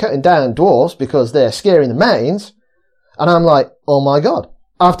I am, cutting down dwarfs because they're scaring the mains. And I'm like, oh my god,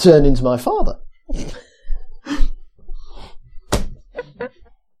 I've turned into my father.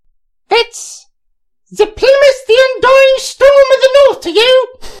 It's the Plymouth, the undying storm of the north to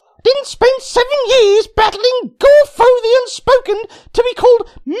you. Didn't spend 7 years battling Gorfo the Unspoken to be called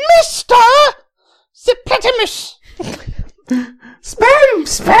Mr. Zepletimus. Spam!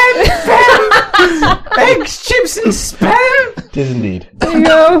 Eggs, chips and spam! It is indeed. There you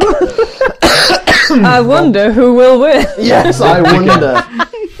go. I wonder who will win. Yes, I wonder.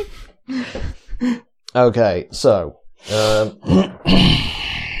 Okay, so...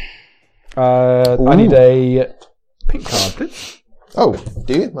 I need a pink card, please. Oh,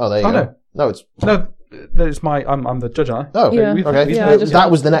 do you? Oh, there you go. No, it's... No, it's my... I'm the judge, aren't I? Oh, Yeah. okay. Yeah,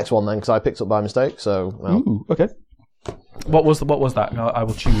 that was the next one then, because I picked up by mistake, so... Well. Ooh, okay. What was that? I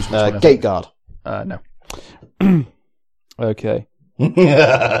will choose which one. Gate guard. No. Okay.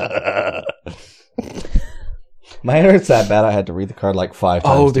 My internet's that bad I had to read the card like 5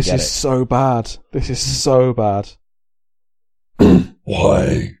 times. Oh, this is so bad. This is so bad.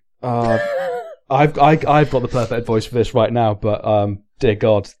 Why? I've got the perfect voice for this right now, but dear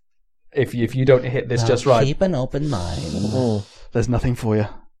God, if you don't hit this just right, keep an open mind. There's nothing for you.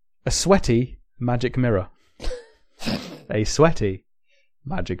 A sweaty magic mirror. A sweaty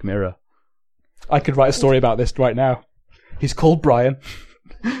magic mirror. I could write a story about this right now. He's called Brian.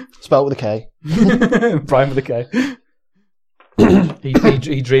 Spelled with a K. Brian with a K.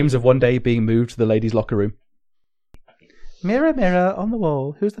 He dreams of one day being moved to the ladies' locker room. Mirror, mirror on the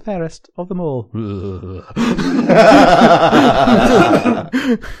wall, who's the fairest of them all?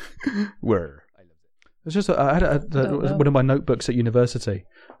 Where? It's just I had one of my notebooks at university.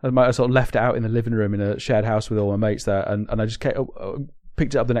 I sort of left it out in the living room in a shared house with all my mates there, and I just picked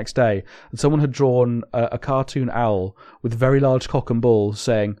it up the next day, and someone had drawn a cartoon owl with very large cock and balls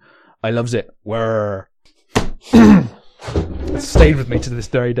saying, "I loves it." Where? It stayed with me to this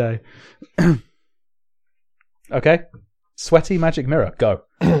very day. Okay. Sweaty magic mirror, go.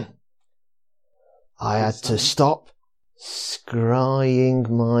 I had to stop scrying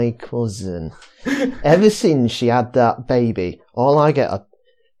my cousin. Ever since she had that baby, all I get are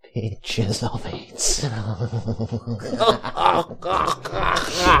pictures of it.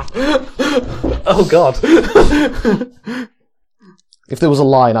 Oh God. If there was a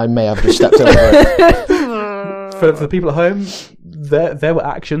line, I may have just stepped over it. For the people at home, there were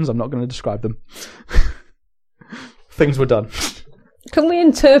actions. I'm not going to describe them. Things were done. Can we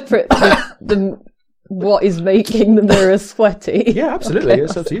interpret what is making the mirror sweaty? Yeah, absolutely. Okay.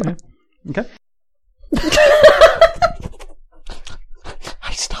 It's up to you. Okay.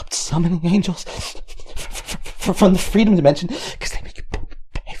 I stopped summoning angels from the freedom dimension because they make you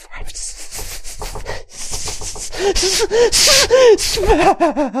pay for it.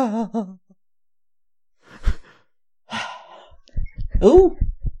 Ooh.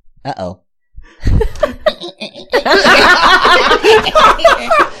 Uh-oh.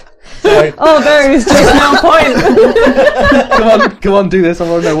 Oh, there is just no point. Come on, do this. I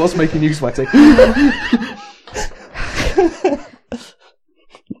want to know what's making you sweaty.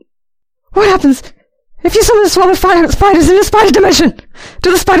 What happens if you summon a swarm of spiders in a spider dimension?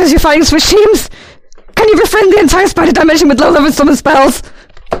 Do the spiders you're fighting switch teams? Can you befriend the entire spider dimension with low-level summon spells?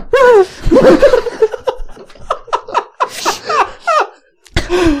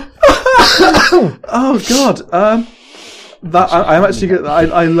 Oh God. I'm actually.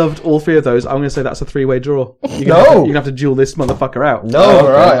 I loved all three of those. I'm going to say that's a 3-way draw. You're going to have to duel this motherfucker out. No,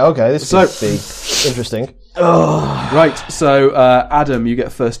 right, okay. This could be interesting. Right, so Adam, you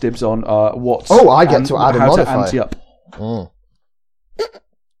get first dibs on what. Oh, I get to add a how modifier. to ante up.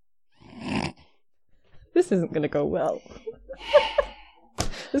 This isn't going to go well.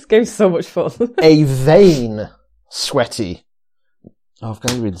 This game's so much fun. A vain, sweaty, I've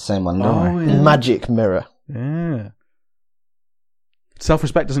got to read the same one, don't I? Yeah. magic mirror. Yeah.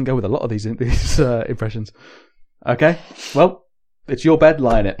 Self-respect doesn't go with a lot of these impressions. Okay, well, it's your bed,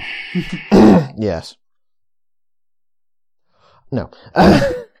 lie in it. Yes. No.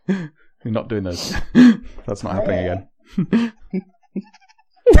 You're not doing those. That's not happening again.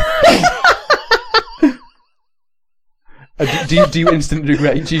 Do you instantly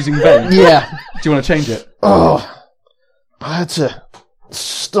regret choosing vain? Yeah. Do you want to change it? Oh, I had to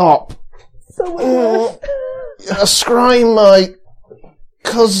stop. Scrying my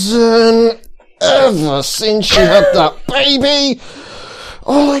cousin ever since she had that baby.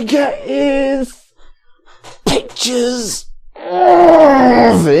 All I get is pictures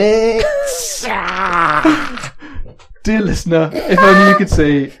of it. Dear listener, if only you could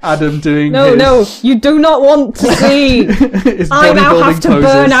see Adam doing No, you do not want to see. his I now bodybuilding have to poses.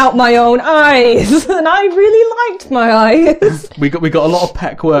 burn out my own eyes, and I really liked my eyes. We got a lot of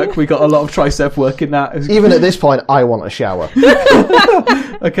pec work. We got a lot of tricep work in that. Even at this point, I want a shower.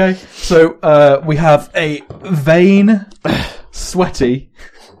 Okay, so we have a vain, sweaty.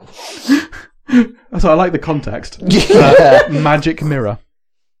 So I like the context. Magic mirror.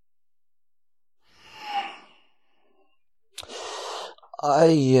 I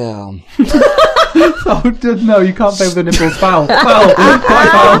Oh no, you can't play with the nipples. Foul. Foul. Quite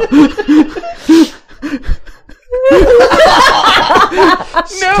foul.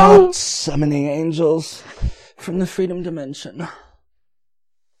 start summoning angels from the freedom dimension.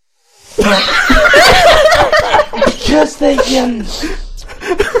 Because they can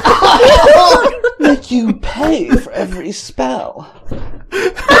make you pay for every spell.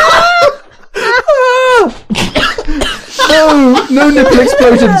 No nipple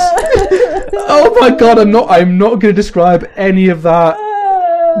explosions. Oh my god, I'm not going to describe any of that.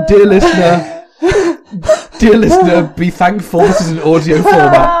 Dear listener, be thankful this is an audio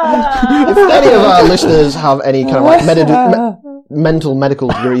format. If any of our listeners have any kind of like mental medical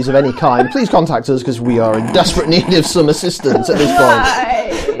degrees of any kind, please contact us because we are in desperate need of some assistance at this point.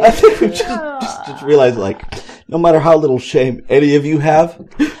 I think we just realized, like, no matter how little shame any of you have,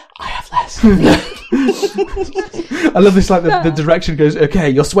 I have less. I love this, like, the direction goes, okay,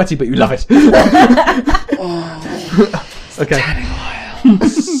 you're sweaty, but you love it. Okay.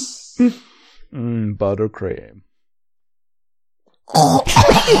 Buttercream.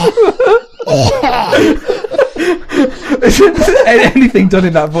 Anything done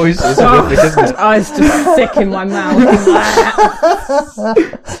in that voice is horrific, isn't it? Eyes just sick in my mouth.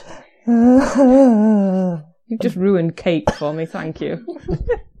 You've just ruined cake for me, thank you.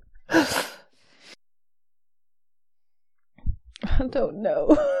 I don't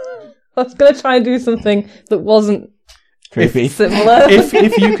know. I was going to try and do something that wasn't Creepy. similar. If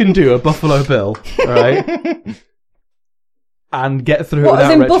you can do a Buffalo Bill, alright, and get through it What, as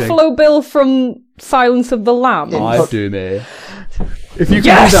without in retching. Buffalo Bill from Silence of the Lambs? I do me. If you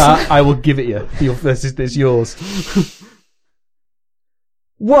can do that, I will give it you. This is yours.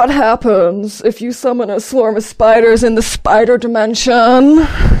 What happens if you summon a swarm of spiders in the spider dimension?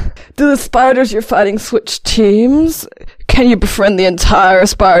 Do the spiders you're fighting switch teams? Can you befriend the entire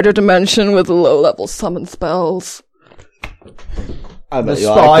spider dimension with low-level summon spells? I bet The you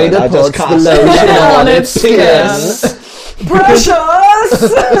spider I just puts the cast lotion it. on its skin.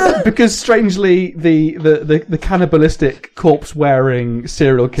 Precious! Because strangely, the cannibalistic corpse-wearing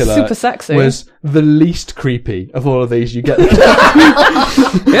serial killer Super sexy. was the least creepy of all of these. You get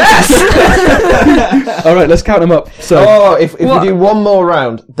Yes! all right. Let's count them up. So Oh, if we do one more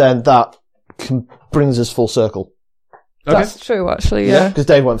round, then that brings us full circle. That's true, actually, yeah. Because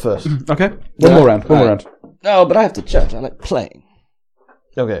Dave went first. okay, one more round. One more round. No, but I have to judge. I like playing.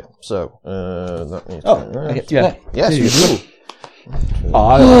 Okay, so that needs I get to Yeah. play. Yes, you do.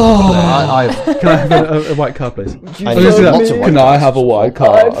 I can I have a white card, please? I I'm need gonna do that. lots of white Can I have a white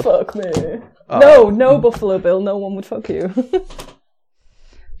card? Fuck me. No, Buffalo Bill, no one would fuck you.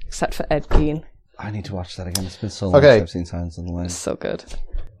 Except for Ed Gein. I need to watch that again. It's been so long Okay. since I've seen Silence of the Lambs. So good.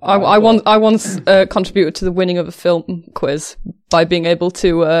 I once contributed to the winning of a film quiz by being able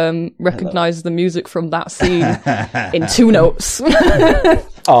to recognise the music from that scene in 2 notes.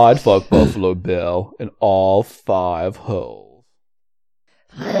 I'd fuck Buffalo Bill in all 5 holes.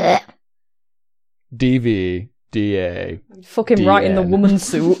 DVDA. Fucking right in the woman's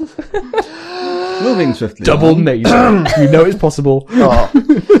suit. Moving swiftly. Double nation. You know it's possible.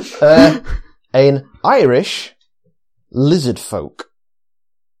 An Irish lizard folk.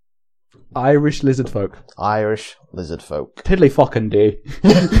 Irish lizard folk. Irish lizard folk. Tiddly fucking do.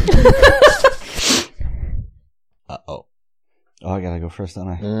 Uh-oh. Oh, I gotta go first, don't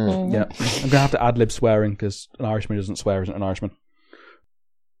I? Yeah. I'm gonna have to ad-lib swearing, because an Irishman who doesn't swear isn't an Irishman.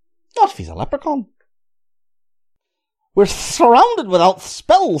 Not if he's a leprechaun. We're surrounded without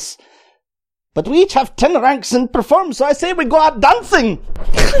spells. But we each have 10 ranks and perform, so I say we go out dancing.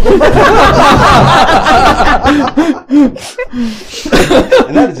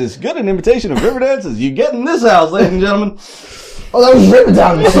 And that is as good an imitation of Riverdance as you get in this house, ladies and gentlemen. Oh, that was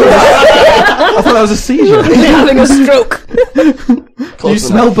Riverdance. I thought that was a seizure. He's having a stroke. You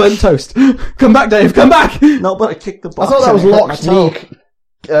smell burnt toast. Come back, Dave, come back! No, but I kicked the box. I thought that was and it hurt lock, my toe. sneak,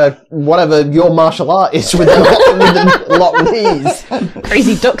 whatever your martial art is with the lock knees.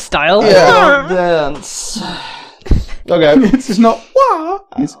 Crazy duck style. Yeah. Dance. Okay. It's just not wah,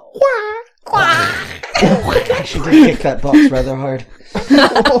 it's wah. I actually did kick that box rather hard.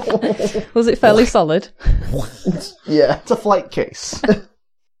 Was it fairly solid? Yeah. It's a flight case.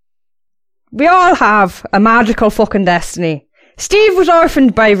 We all have a magical fucking destiny. Steve was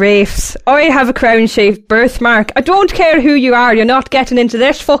orphaned by Wraiths. I have a crown-shaped birthmark. I don't care who you are, you're not getting into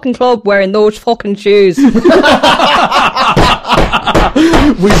this fucking club wearing those fucking shoes. We've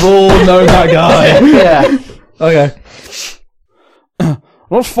all known that guy. Yeah. Okay. I'm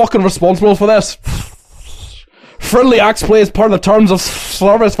not fucking responsible for this. Friendly axe play is part of the terms of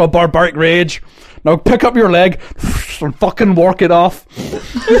service for Barbaric Rage. Now pick up your leg and fucking work it off.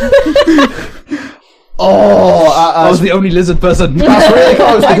 I was the only lizard person. That's really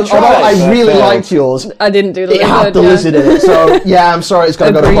close because although I really liked yours, I didn't do the it had the lizard in it. So yeah, I'm sorry, it's got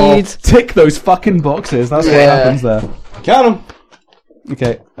to go to Paul. Tick those fucking boxes. That's what happens there. Count them.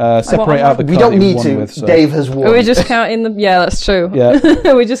 Okay, separate out the card We don't you've need won to. with, so. Dave has won. Are we just counting the... Yeah, that's true. Yeah.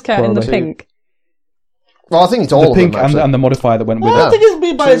 We're just counting the Probably. pink. Well, I think it's all The of pink them, actually. and the modifier that went with I don't it. think it'll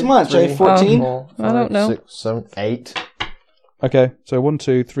be by as much, eh? 14? 4, I don't know. 6, 7, 8. Okay, so 1,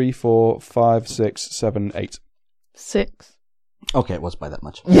 2, 3, 4, 5, 6, 7, 8. 6. Okay, it was by that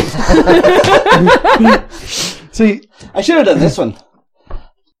much. See, I should have done this one.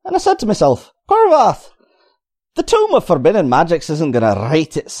 And I said to myself, Corvath, the Tomb of Forbidden Magics isn't going to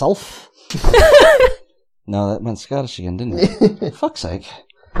right itself. No, that went Scottish again, didn't it? Fuck's sake.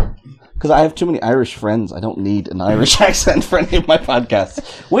 Because I have too many Irish friends. I don't need an Irish accent for any of my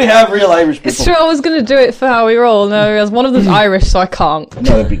podcasts. We have real Irish people. It's true, I was going to do it for how we roll. No, as one of them's Irish, so I can't. No,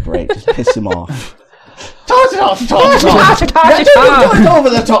 that'd be great. Just piss him off. Toss it off, toss it off. Do it over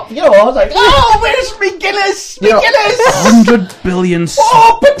the top. You know, I was like, oh, where's me Guinness? Me Guinness! 100 billion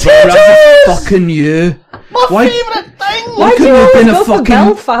Oh, potatoes! fucking you. My favourite thing! Why couldn't you have been a Go for fucking...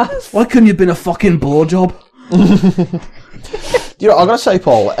 Belfast. Why couldn't you have been a fucking blowjob? You know, I'm going to say,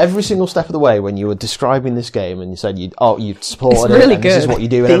 Paul, every single step of the way when you were describing this game and you said you supported It's really it and this is good. what you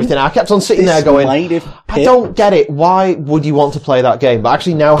do and everything, I kept on sitting there going, I don't get it. Why would you want to play that game? But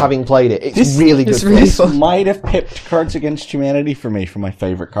actually now having played it, it's really good. It's really This fun. might have pipped Cards Against Humanity for me for my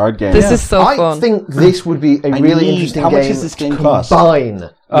favourite card game. This is so I fun. think this would be a really interesting how game much does this game to cost? combine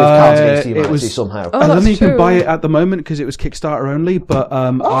with Cards Against it Humanity was- somehow. Oh, I don't that's think you can true. buy it at the moment because it was Kickstarter only, but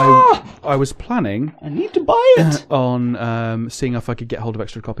I was planning I need to buy it. on seeing if I could get hold of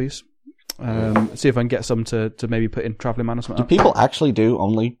extra copies. See if I can get some to maybe put in Travelling Man or something. People actually do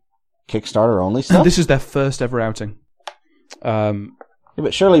only Kickstarter only stuff. This is their first ever outing. Yeah,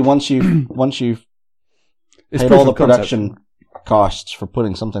 but surely once you've It's paid proof all the of concept. production costs for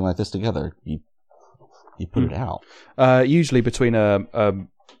putting something like this together, you put it out. Usually between a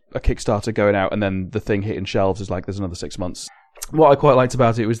Kickstarter going out and then the thing hitting shelves is like there's another 6 months. What I quite liked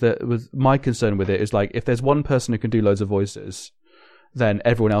about it was that my concern with it is like if there's one person who can do loads of voices, then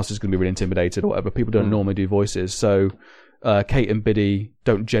everyone else is going to be really intimidated or whatever. People don't normally do voices, so Kate and Biddy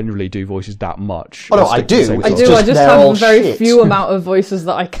don't generally do voices that much. Oh, no, They stick I to the do. same It's sort I of- do. I just just they're have all a very shit. few amount of voices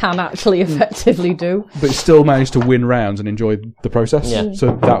that I can actually effectively do. but still managed to win rounds and enjoy the process. Yeah.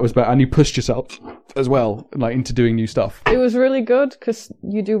 So that was better, and you pushed yourself as well, like into doing new stuff. It was really good because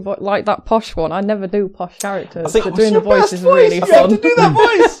you do like that posh one. I never do posh characters, think- but doing the What's your voice best is really voice? You have fun. to do that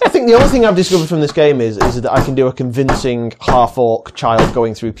voice. I think the only thing I've discovered from this game is that I can do a convincing half-orc child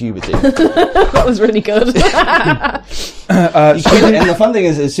going through puberty. That was really good. And the fun thing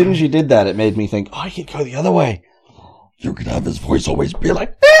is, as soon as you did that, it made me think, I could go the other way. You could have his voice always be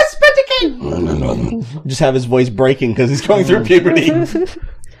like, Just have his voice breaking because he's going through puberty.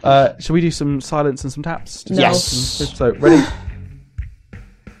 Shall we do some silence and some taps? No. Yes. So, ready?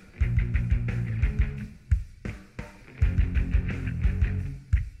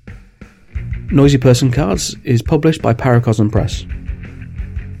 Noisy Person Cards is published by Paracosm Press.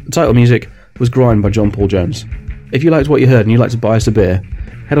 The title music was Grind by John Paul Jones. If you liked what you heard and you'd like to buy us a beer,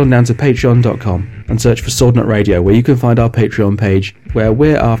 head on down to patreon.com and search for Swordnut Radio, where you can find our Patreon page, where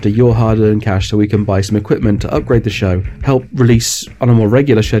we're after your hard-earned cash so we can buy some equipment to upgrade the show, help release on a more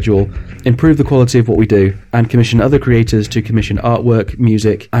regular schedule, improve the quality of what we do, and commission other creators to commission artwork,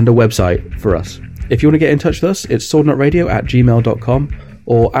 music, and a website for us. If you want to get in touch with us, it's swordnutradio@gmail.com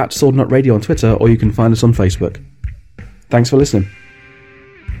or at swordnutradio on Twitter, or you can find us on Facebook. Thanks for listening.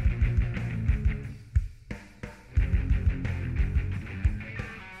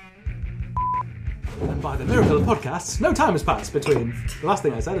 By the miracle of podcasts, no time has passed between the last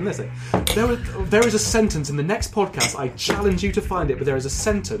thing I said and this thing. There is a sentence in the next podcast. I challenge you to find it, but there is a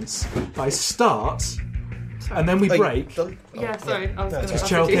sentence that I start and then we break. Yeah, sorry. I was going to Because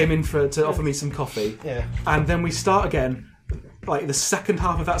Cheryl came in to offer me some coffee. Yeah. And then we start again, like the second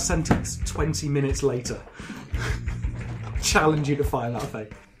half of that sentence, 20 minutes later. Challenge you to find that thing.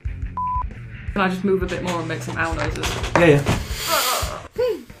 Can I just move a bit more and make some owl noises? Yeah.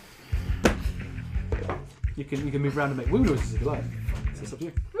 You can move around and make woo noises if you like. So it's up to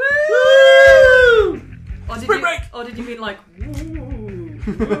you. Woo! Or did you mean like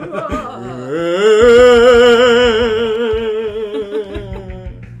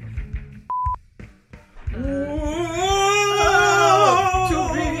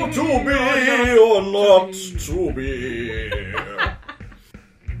to be or not to be.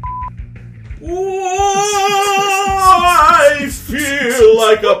 I feel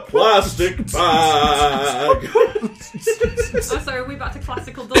like a plastic bag. Oh, sorry, are we back to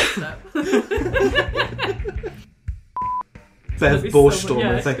classical dubstep? Bev Borstorm,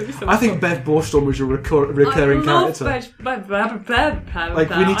 I think Bev Borstorm was a recurring character. Like,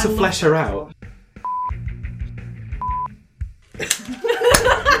 we need to flesh her out.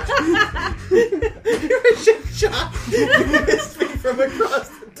 You're a shit shot. You missed me from across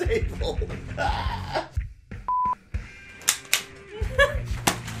the table.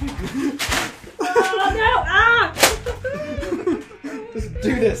 Oh no! Ah! Just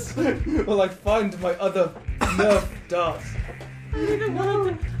do this while I find my other nerf darts. I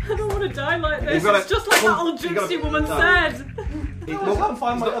don't want to die like this. It's just like that old gypsy woman said. I can't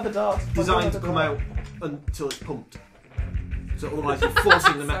find my other darts. Designed to come out until it's pumped. So otherwise you're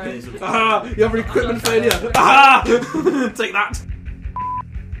forcing the mechanism. Ah! You have an equipment failure. Ah! Take that.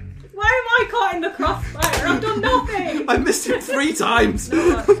 Why am I caught in the crossfire? I've done nothing. I missed him 3 times.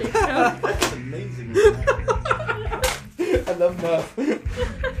 No, actually, no. That's amazing. I love Nerf.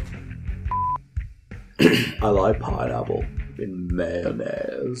 I like pineapple in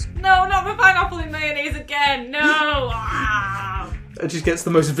mayonnaise. No, not the pineapple in mayonnaise again. No. Ah. It just gets the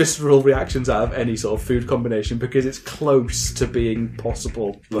most visceral reactions out of any sort of food combination because it's close to being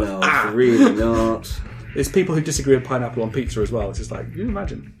possible. But No, it's really not. It's people who disagree with pineapple on pizza as well. It's just like, you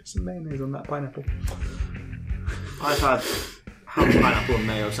imagine some mayonnaise on that pineapple. I've had pineapple and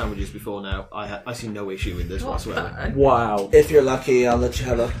mayo sandwiches before now. I see no issue with this whatsoever. Wow. If you're lucky, I'll let you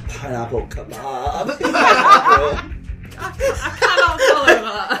have a pineapple kebab. I cannot follow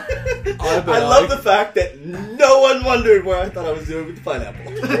that. I love the fact that no one wondered where I thought I was doing with the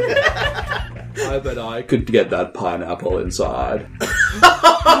pineapple. I bet I could get that pineapple inside.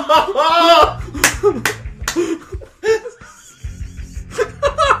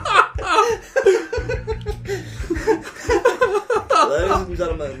 Ladies and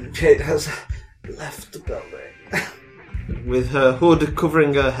gentlemen, Kate has left the building. with her hood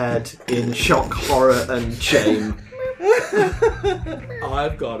covering her head in shock, horror, and shame.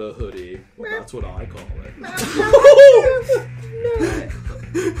 I've got a hoodie. Well, that's what I call it.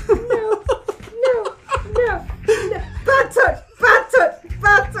 No. Bad touch.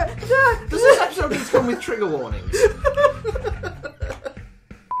 Does this episode need to come with trigger warnings?